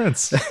your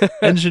parents.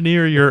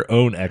 Engineer your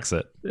own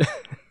exit.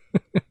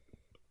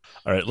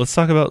 All right, let's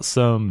talk about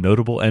some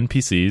notable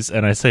NPCs.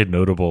 And I say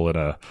notable in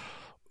a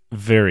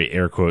very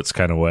air quotes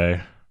kind of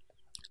way.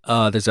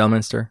 There's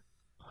Elminster.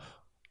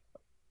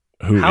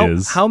 Who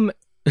is?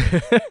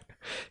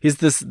 He's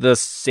the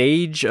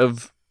sage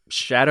of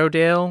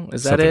Shadowdale.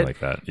 Is that something it? Like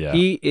that. Yeah.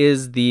 He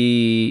is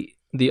the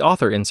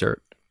author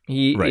insert.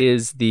 He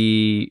is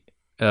the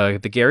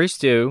Gary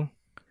Stu,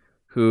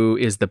 who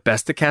is the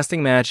best at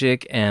casting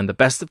magic and the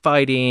best at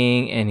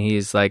fighting, and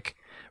he's like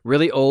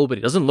really old, but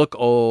he doesn't look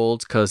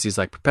old because he's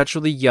like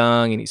perpetually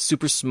young and he's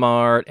super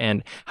smart.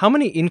 And how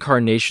many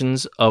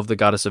incarnations of the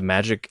goddess of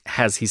magic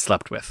has he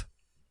slept with?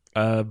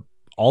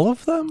 All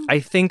of them? I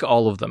think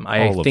all of them.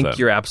 I think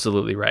you're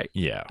absolutely right.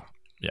 Yeah,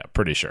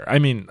 pretty sure. I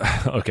mean,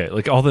 okay,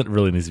 like all that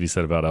really needs to be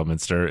said about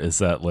Elminster is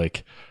that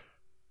like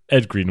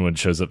Ed Greenwood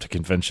shows up to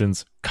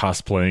conventions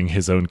cosplaying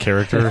his own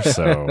character,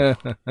 so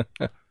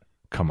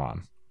come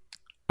on.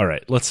 All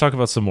right, let's talk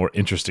about some more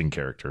interesting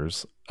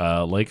characters,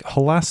 like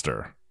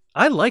Halaster.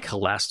 I like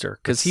Halaster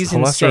because he's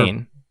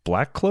insane.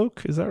 Black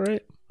Cloak, is that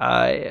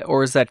right?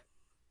 Or is that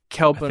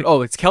Kelvin?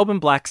 It's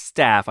Kelvin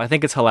Blackstaff. I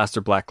think it's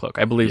Halaster Blackcloak.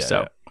 I believe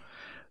so.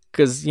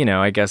 Because,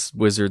 I guess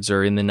wizards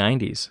are in the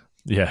 90s.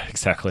 Yeah,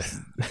 exactly.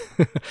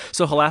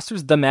 So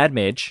Halaster's the Mad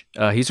Mage.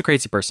 He's a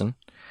crazy person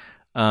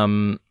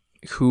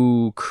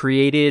who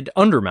created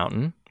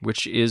Undermountain,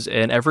 which is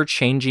an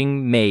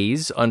ever-changing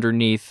maze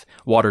underneath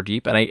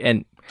Waterdeep,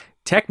 and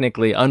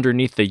technically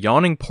underneath the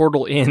yawning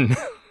portal in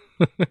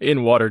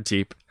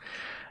Waterdeep.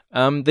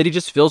 That he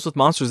just fills with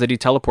monsters that he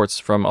teleports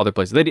from other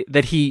places.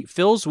 That he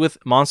fills with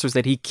monsters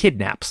that he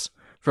kidnaps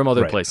from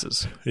other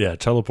places. Yeah,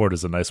 teleport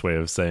is a nice way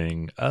of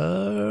saying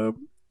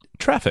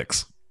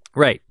traffics.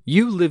 Right.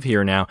 You live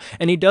here now.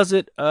 And he does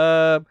it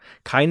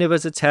kind of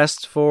as a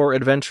test for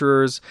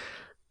adventurers,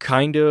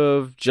 kind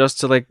of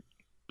just to like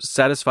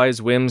satisfy his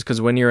whims,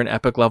 because when you're an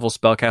epic level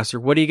spellcaster,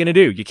 what are you going to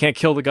do? You can't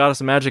kill the goddess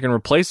of magic and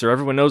replace her.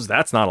 Everyone knows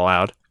that's not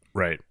allowed.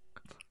 Right.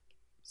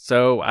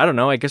 So, I don't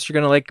know, I guess you're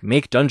going to like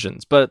make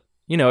dungeons, but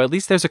at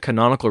least there's a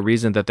canonical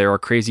reason that there are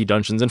crazy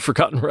dungeons in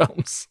Forgotten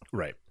Realms.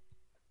 Right.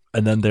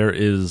 And then there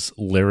is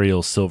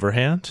Lariel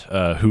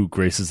Silverhand, who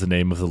graces the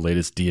name of the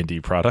latest D&D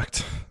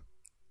product.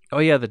 Oh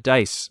yeah, the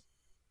dice.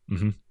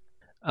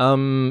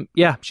 Mm-hmm.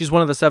 Yeah, she's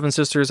one of the seven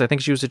sisters. I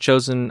think she was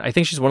I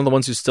think she's one of the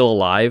ones who's still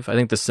alive. I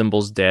think the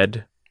Symbol's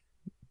dead.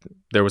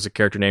 There was a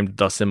character named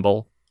the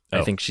Symbol.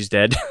 I think she's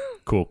dead.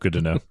 Cool, good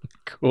to know.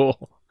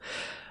 Cool.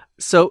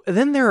 So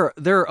then there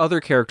are other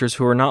characters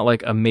who are not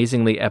like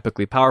amazingly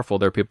epically powerful.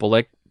 There are people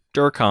like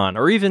Durkan,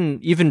 or even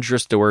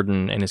Dris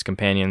Do'Urden and his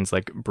companions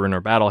like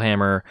Brunner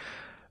Battlehammer,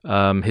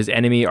 his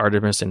enemy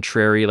Artemis and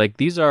Trary. Like,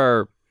 these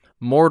are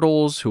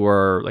mortals who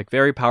are like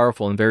very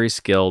powerful and very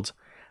skilled.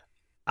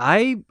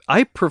 I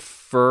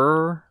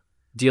prefer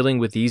dealing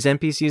with these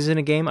NPCs in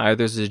a game,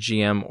 either as a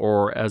GM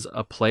or as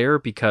a player,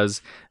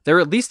 because they're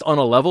at least on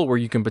a level where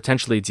you can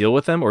potentially deal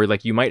with them, or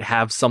like you might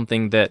have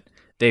something that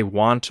they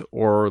want,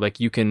 or like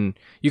you can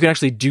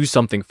actually do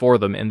something for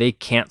them and they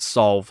can't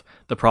solve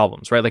the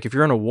problems, right? Like if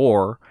you're in a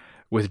war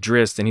with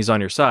Drist and he's on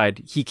your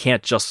side, he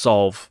can't just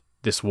solve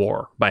this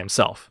war by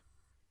himself.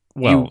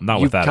 Well,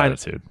 not with that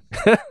attitude.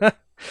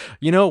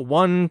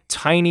 One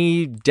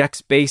tiny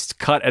dex-based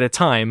cut at a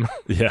time.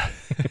 Yeah.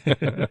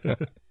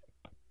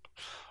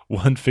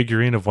 One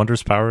figurine of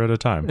Wondrous power at a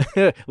time.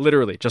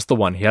 Literally, just the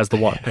one. He has the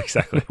one.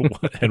 Exactly.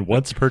 And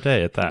once per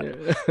day at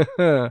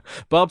that.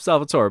 Bob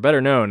Salvatore, better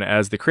known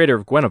as the creator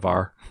of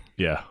Guinevere.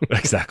 Yeah,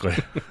 exactly.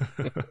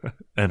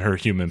 And her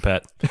human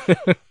pet.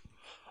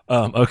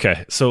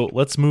 Okay, so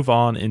let's move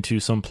on into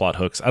some plot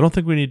hooks. I don't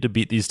think we need to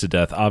beat these to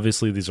death.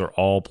 Obviously, these are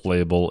all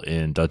playable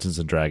in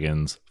Dungeons &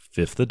 Dragons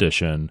 5th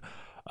edition.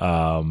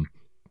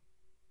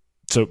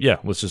 So yeah,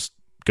 let's just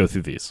go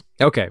through these.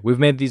 Okay, we've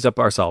made these up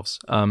ourselves.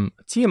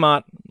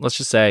 Tiamat, let's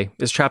just say,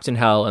 is trapped in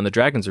hell, and the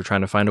dragons are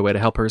trying to find a way to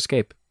help her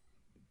escape.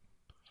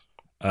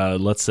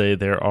 Let's say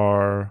there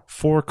are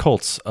 4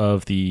 cults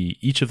of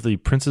each of the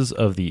princes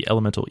of the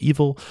elemental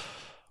evil,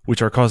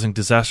 which are causing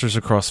disasters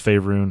across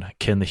Faerun.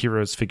 Can the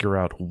heroes figure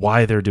out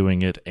why they're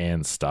doing it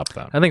and stop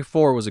them? I think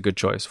 4 was a good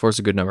choice. 4 is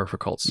a good number for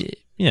cults.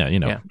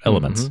 Yeah,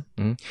 elements.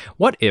 Mm-hmm, mm-hmm.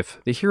 What if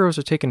the heroes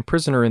are taken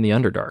prisoner in the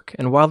Underdark,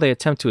 and while they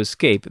attempt to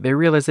escape, they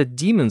realize that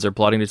demons are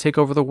plotting to take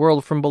over the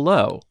world from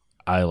below?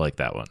 I like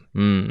that one.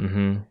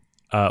 Mm-hmm.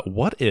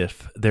 What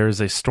if there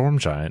is a storm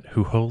giant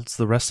who holds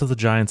the rest of the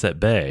giants at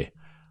bay,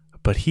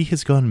 but he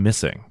has gone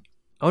missing?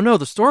 Oh no,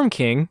 the Storm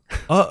King!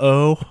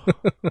 Uh-oh.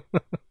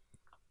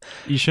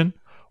 Ishan,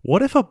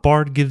 what if a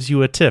bard gives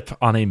you a tip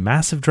on a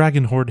massive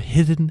dragon horde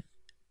hidden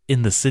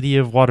in the city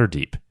of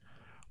Waterdeep?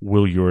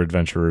 Will your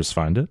adventurers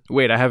find it?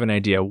 Wait, I have an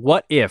idea.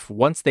 What if,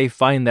 once they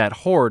find that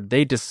horde,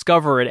 they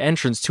discover an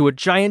entrance to a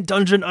giant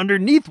dungeon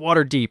underneath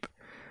Waterdeep,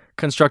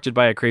 constructed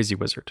by a crazy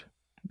wizard?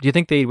 Do you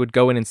think they would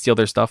go in and steal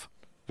their stuff?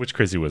 Which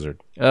crazy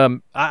wizard?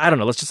 I don't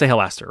know. Let's just say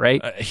Helaster,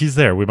 right? He's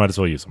there. We might as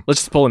well use him.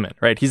 Let's just pull him in,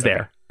 right? He's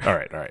there. All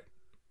right.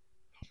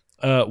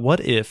 What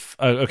if...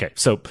 okay,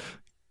 so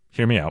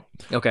hear me out.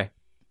 Okay.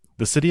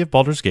 The city of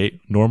Baldur's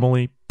Gate,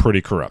 normally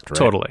pretty corrupt, right?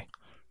 Totally.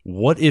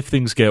 What if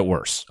things get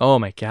worse? Oh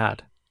my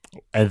god.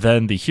 And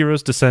then the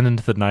heroes descend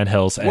into the 9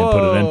 hells and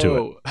put an end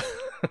to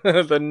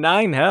it. The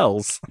 9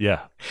 hells?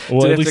 Yeah.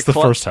 Well, at least the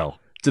first hell.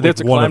 Did they have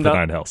to one climb of the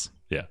down 9 hells.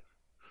 Yeah.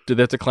 Did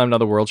they have to climb down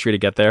the world tree to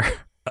get there?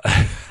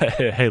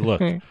 Hey,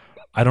 look.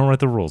 I don't write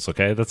the rules,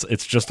 okay?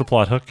 It's just a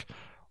plot hook.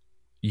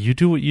 You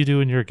do what you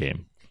do in your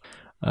game.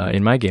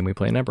 In my game, we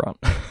play Nebron.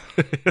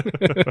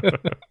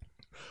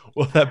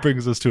 Well, that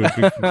brings us to a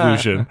good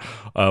conclusion.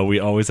 We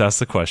always ask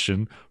the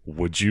question,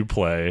 would you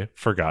play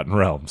Forgotten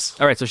Realms?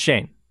 All right, so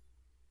Shane,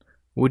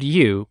 would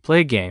you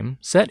play a game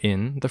set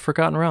in the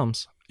Forgotten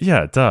Realms?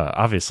 Yeah, duh,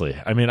 obviously.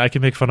 I mean, I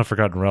can make fun of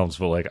Forgotten Realms,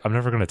 but like I'm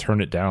never going to turn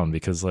it down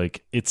because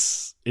like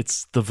it's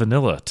the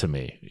vanilla to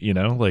me,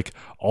 Like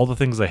all the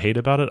things I hate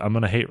about it, I'm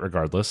going to hate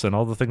regardless, and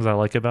all the things I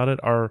like about it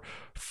are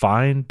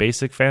fine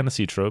basic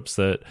fantasy tropes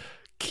that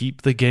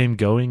keep the game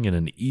going in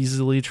an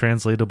easily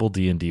translatable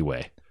D&D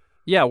way.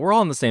 Yeah, we're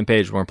all on the same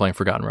page when we're playing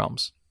Forgotten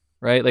Realms,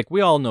 right? Like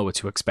we all know what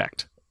to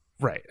expect.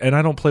 Right. And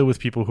I don't play with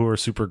people who are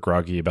super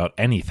groggy about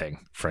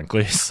anything,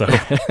 frankly. So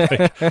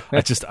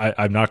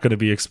I'm not going to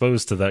be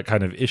exposed to that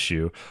kind of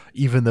issue,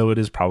 even though it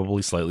is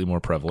probably slightly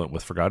more prevalent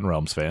with Forgotten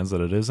Realms fans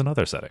than it is in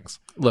other settings.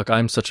 Look,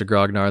 I'm such a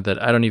grognard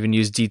that I don't even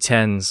use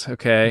D10s,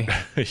 okay?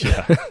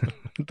 Yeah.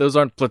 Those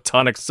aren't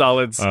platonic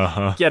solids.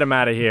 Uh-huh. Get them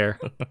out of here.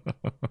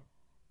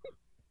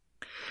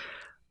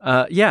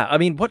 Yeah, I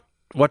mean,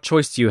 what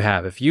choice do you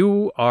have? If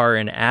you are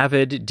an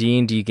avid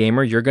D&D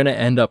gamer, you're going to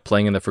end up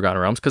playing in the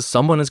Forgotten Realms because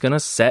someone is going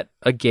to set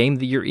a game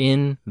that you're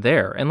in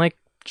there. And, like,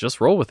 just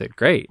roll with it.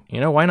 Great.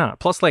 Why not?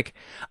 Plus, like,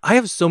 I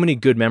have so many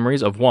good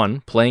memories of, one,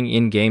 playing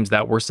in games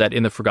that were set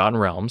in the Forgotten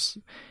Realms.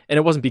 And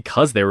it wasn't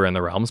because they were in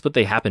the realms, but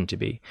they happened to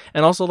be.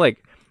 And also,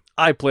 like,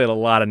 I played a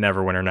lot of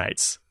Neverwinter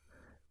Nights.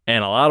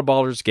 And a lot of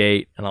Baldur's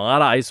Gate. And a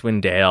lot of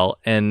Icewind Dale.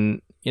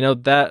 And,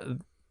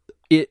 that...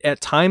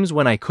 at times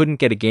when I couldn't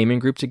get a gaming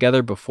group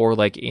together before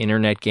like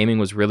internet gaming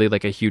was really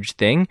like a huge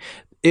thing,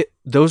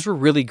 those were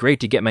really great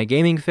to get my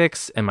gaming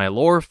fix and my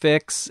lore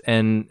fix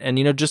and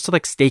just to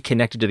like stay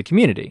connected to the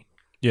community.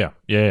 Yeah.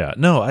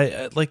 No,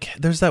 I like,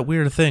 there's that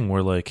weird thing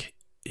where like,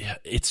 yeah,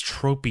 it's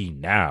tropey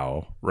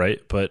now,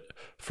 right? But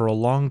for a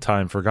long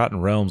time,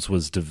 Forgotten Realms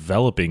was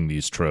developing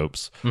these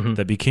tropes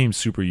that became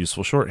super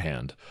useful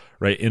shorthand,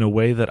 right? In a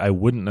way that I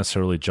wouldn't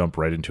necessarily jump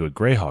right into a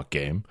Greyhawk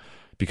game,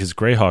 because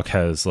Greyhawk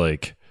has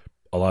like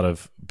a lot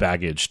of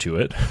baggage to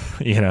it,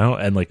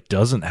 and like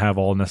doesn't have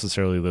all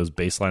necessarily those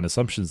baseline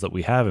assumptions that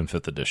we have in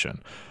 5th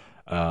edition.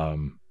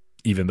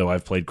 Even though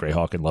I've played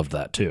Greyhawk and loved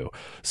that too.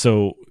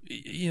 So,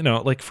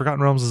 like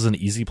Forgotten Realms is an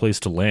easy place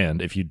to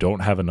land if you don't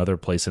have another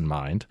place in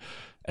mind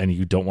and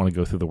you don't want to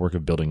go through the work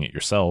of building it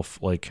yourself.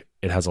 Like,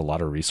 it has a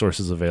lot of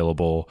resources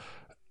available.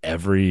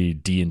 Every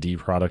D&D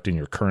product in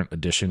your current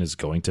edition is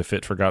going to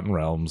fit Forgotten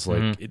Realms.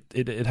 Like,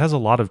 it has a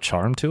lot of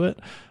charm to it.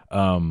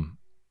 And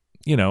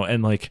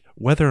like,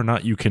 whether or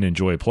not you can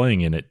enjoy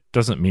playing in it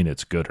doesn't mean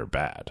it's good or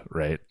bad,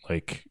 right?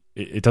 Like,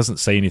 it doesn't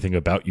say anything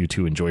about you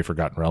to enjoy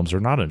Forgotten Realms or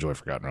not enjoy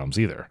Forgotten Realms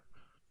either.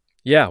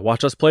 Yeah,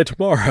 watch us play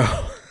tomorrow.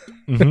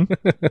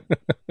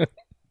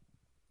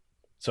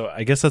 So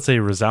I guess that's a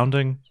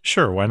resounding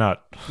sure, why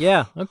not?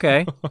 Yeah,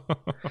 okay.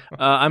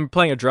 I'm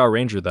playing a Drow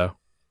Ranger, though.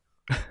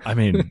 I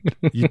mean,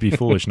 you'd be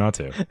foolish not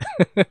to.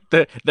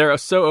 They're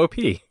so OP.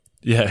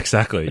 Yeah,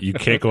 exactly. You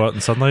can't go out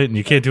in sunlight, and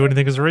you can't do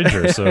anything as a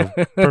ranger, so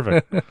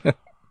perfect.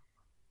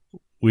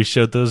 We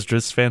showed those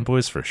Drizzt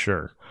fanboys for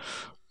sure.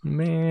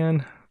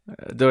 Man.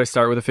 Do I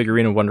start with a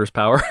figurine of Wondrous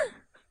Power?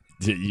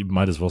 You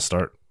might as well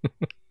start.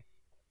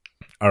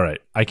 All right.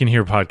 I can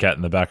hear Podcat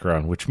in the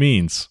background, which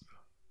means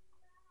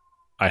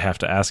I have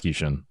to ask you,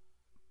 Shin.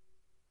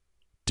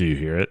 Do you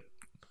hear it?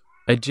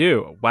 I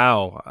do.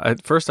 Wow.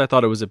 At first I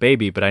thought it was a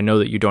baby, but I know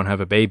that you don't have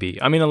a baby.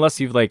 I mean,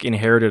 unless you've like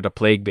inherited a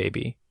plague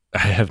baby. I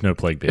have no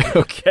plague baby.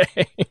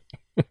 Okay.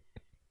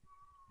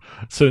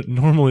 So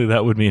normally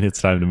that would mean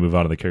it's time to move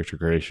on to the Character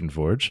Creation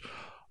Forge.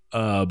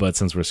 But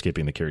since we're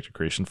skipping the Character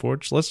Creation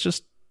Forge, let's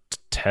just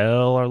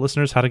tell our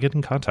listeners how to get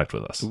in contact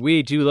with us.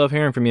 We do love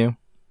hearing from you.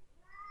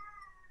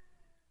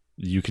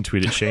 You can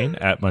tweet at Shane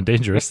at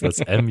Mundangerous.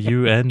 That's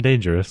M-U-N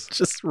Dangerous.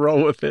 Just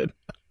roll with it.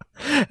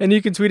 And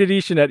you can tweet at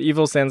Ishin at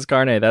Evil Sans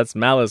Carne. That's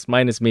malice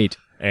minus meat.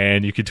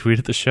 And you can tweet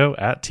at the show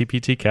at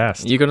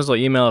TPTcast. You can also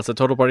email us at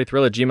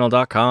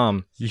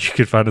totalpartythrill@gmail.com. You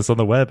can find us on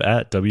the web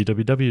at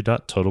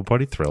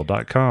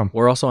www.totalpartythrill.com.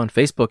 We're also on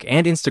Facebook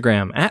and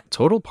Instagram at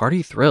Total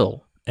Party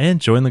Thrill. And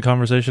join the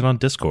conversation on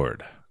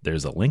Discord.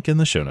 There's a link in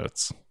the show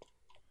notes.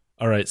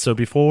 All right, so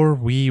before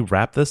we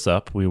wrap this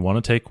up, we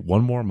want to take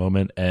one more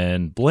moment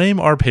and blame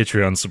our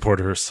Patreon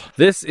supporters.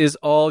 This is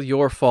all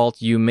your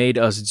fault. You made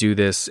us do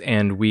this,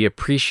 and we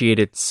appreciate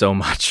it so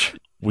much.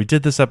 We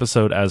did this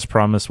episode as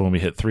promised when we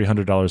hit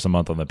 $300 a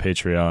month on the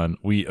Patreon.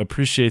 We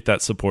appreciate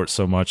that support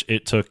so much.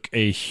 It took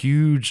a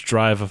huge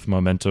drive of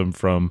momentum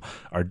from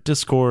our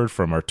Discord,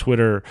 from our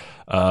Twitter,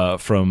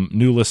 from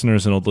new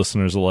listeners and old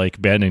listeners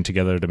alike banding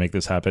together to make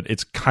this happen.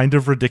 It's kind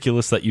of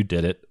ridiculous that you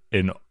did it,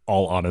 in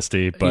all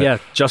honesty. But yeah,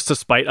 just to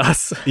spite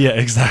us. Yeah,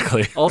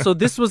 exactly. Also,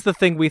 this was the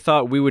thing we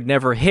thought we would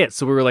never hit,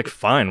 so we were like,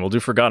 fine, we'll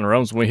do Forgotten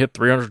Realms when we hit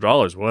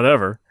 $300,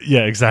 whatever.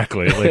 Yeah,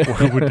 exactly. Like,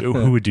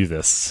 who would do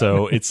this?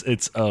 So it's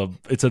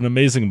an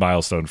amazing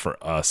milestone for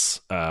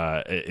us.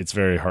 It's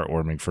very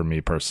heartwarming for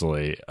me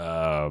personally.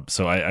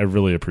 So I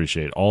really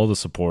appreciate all the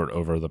support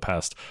over the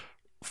past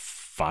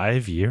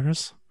 5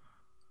 years.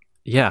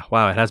 Yeah,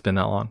 wow, it has been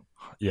that long.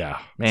 Yeah,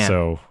 man.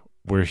 So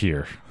we're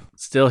here,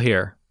 still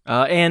here.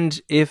 And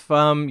if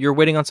you're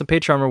waiting on some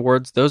Patreon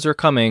rewards, those are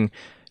coming.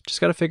 Just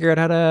got to figure out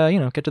how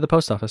to, get to the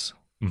post office.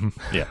 Mm-hmm.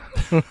 Yeah,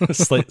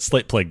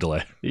 slight plague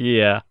delay.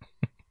 Yeah.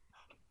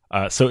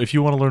 So if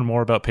you want to learn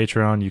more about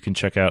Patreon, you can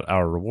check out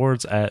our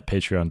rewards at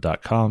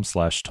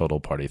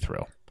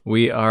patreon.com/totalpartythrill.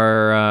 We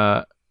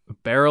are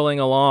barreling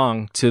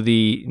along to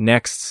the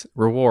next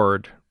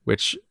reward,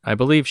 which I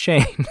believe,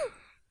 Shane,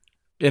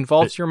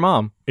 involves your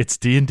mom. It's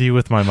D&D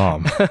with my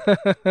mom.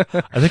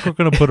 I think we're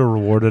going to put a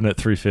reward in at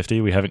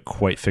 $350. We haven't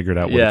quite figured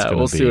out what it's going to be. Yeah,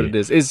 we'll see what it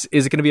is. Is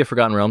it going to be a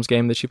Forgotten Realms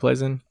game that she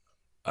plays in?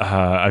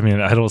 I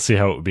mean, I don't see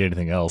how it would be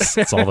anything else.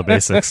 It's all the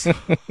basics.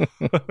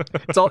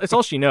 It's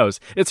all she knows.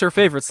 It's her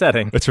favorite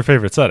setting. It's her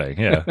favorite setting,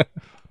 yeah.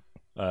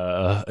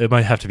 It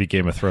might have to be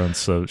Game of Thrones,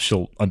 so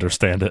she'll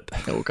understand it.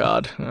 Oh,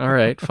 God. All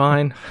right,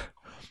 fine.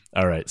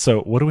 All right,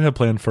 so what do we have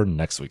planned for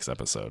next week's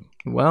episode?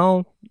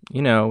 Well,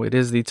 it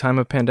is the time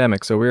of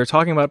pandemic, so we are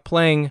talking about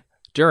playing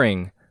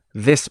during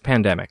this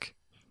pandemic.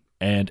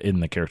 And in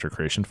the Character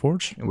Creation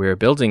Forge, we're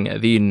building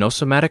the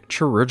Nosomatic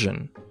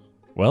Chirurgeon.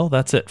 Well,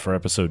 that's it for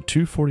episode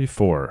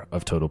 244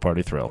 of Total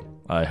Party Thrill.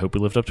 I hope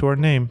we lived up to our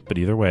name, but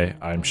either way,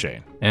 I'm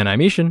Shane. And I'm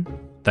Ishin.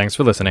 Thanks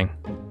for listening.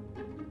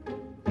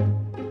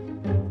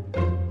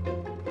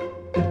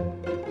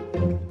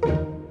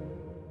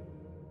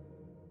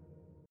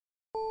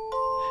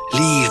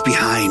 Leave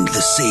behind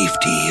the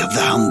safety of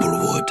the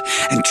Humblewood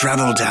and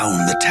travel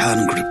down the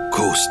Tangrip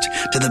coast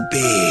to the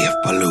Bay of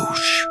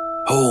Palouche,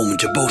 home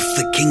to both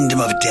the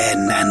Kingdom of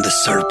Den and the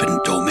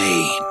Serpent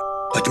Domain.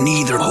 But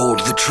neither hold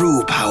the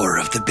true power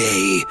of the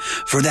bay,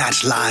 for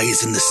that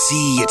lies in the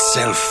sea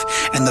itself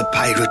and the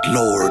pirate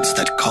lords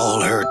that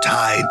call her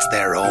tides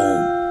their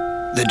own.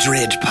 The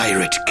dread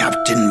pirate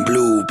Captain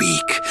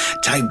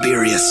Bluebeak,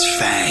 Tiberius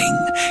Fang,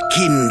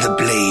 Kin the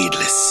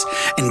Bladeless,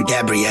 and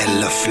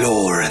Gabrielle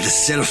LaFleur, the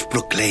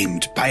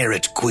self-proclaimed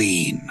pirate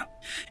queen.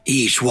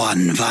 Each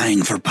one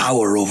vying for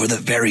power over the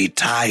very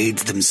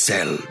tides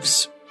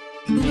themselves.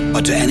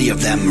 But do any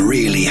of them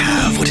really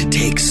have what it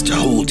takes to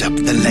hold up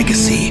the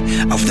legacy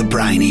of the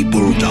briny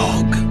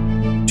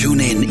bulldog? Tune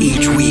in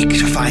each week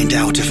to find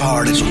out if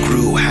our little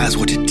crew has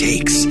what it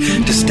takes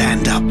to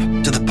stand up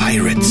to the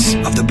pirates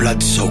of the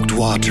blood-soaked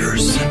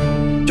waters.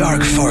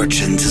 Dark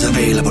Fortunes is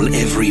available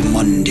every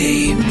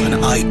Monday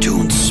on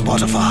iTunes,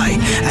 Spotify,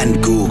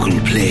 and Google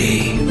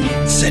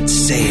Play. Set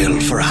sail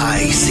for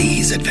high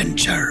seas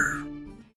adventure.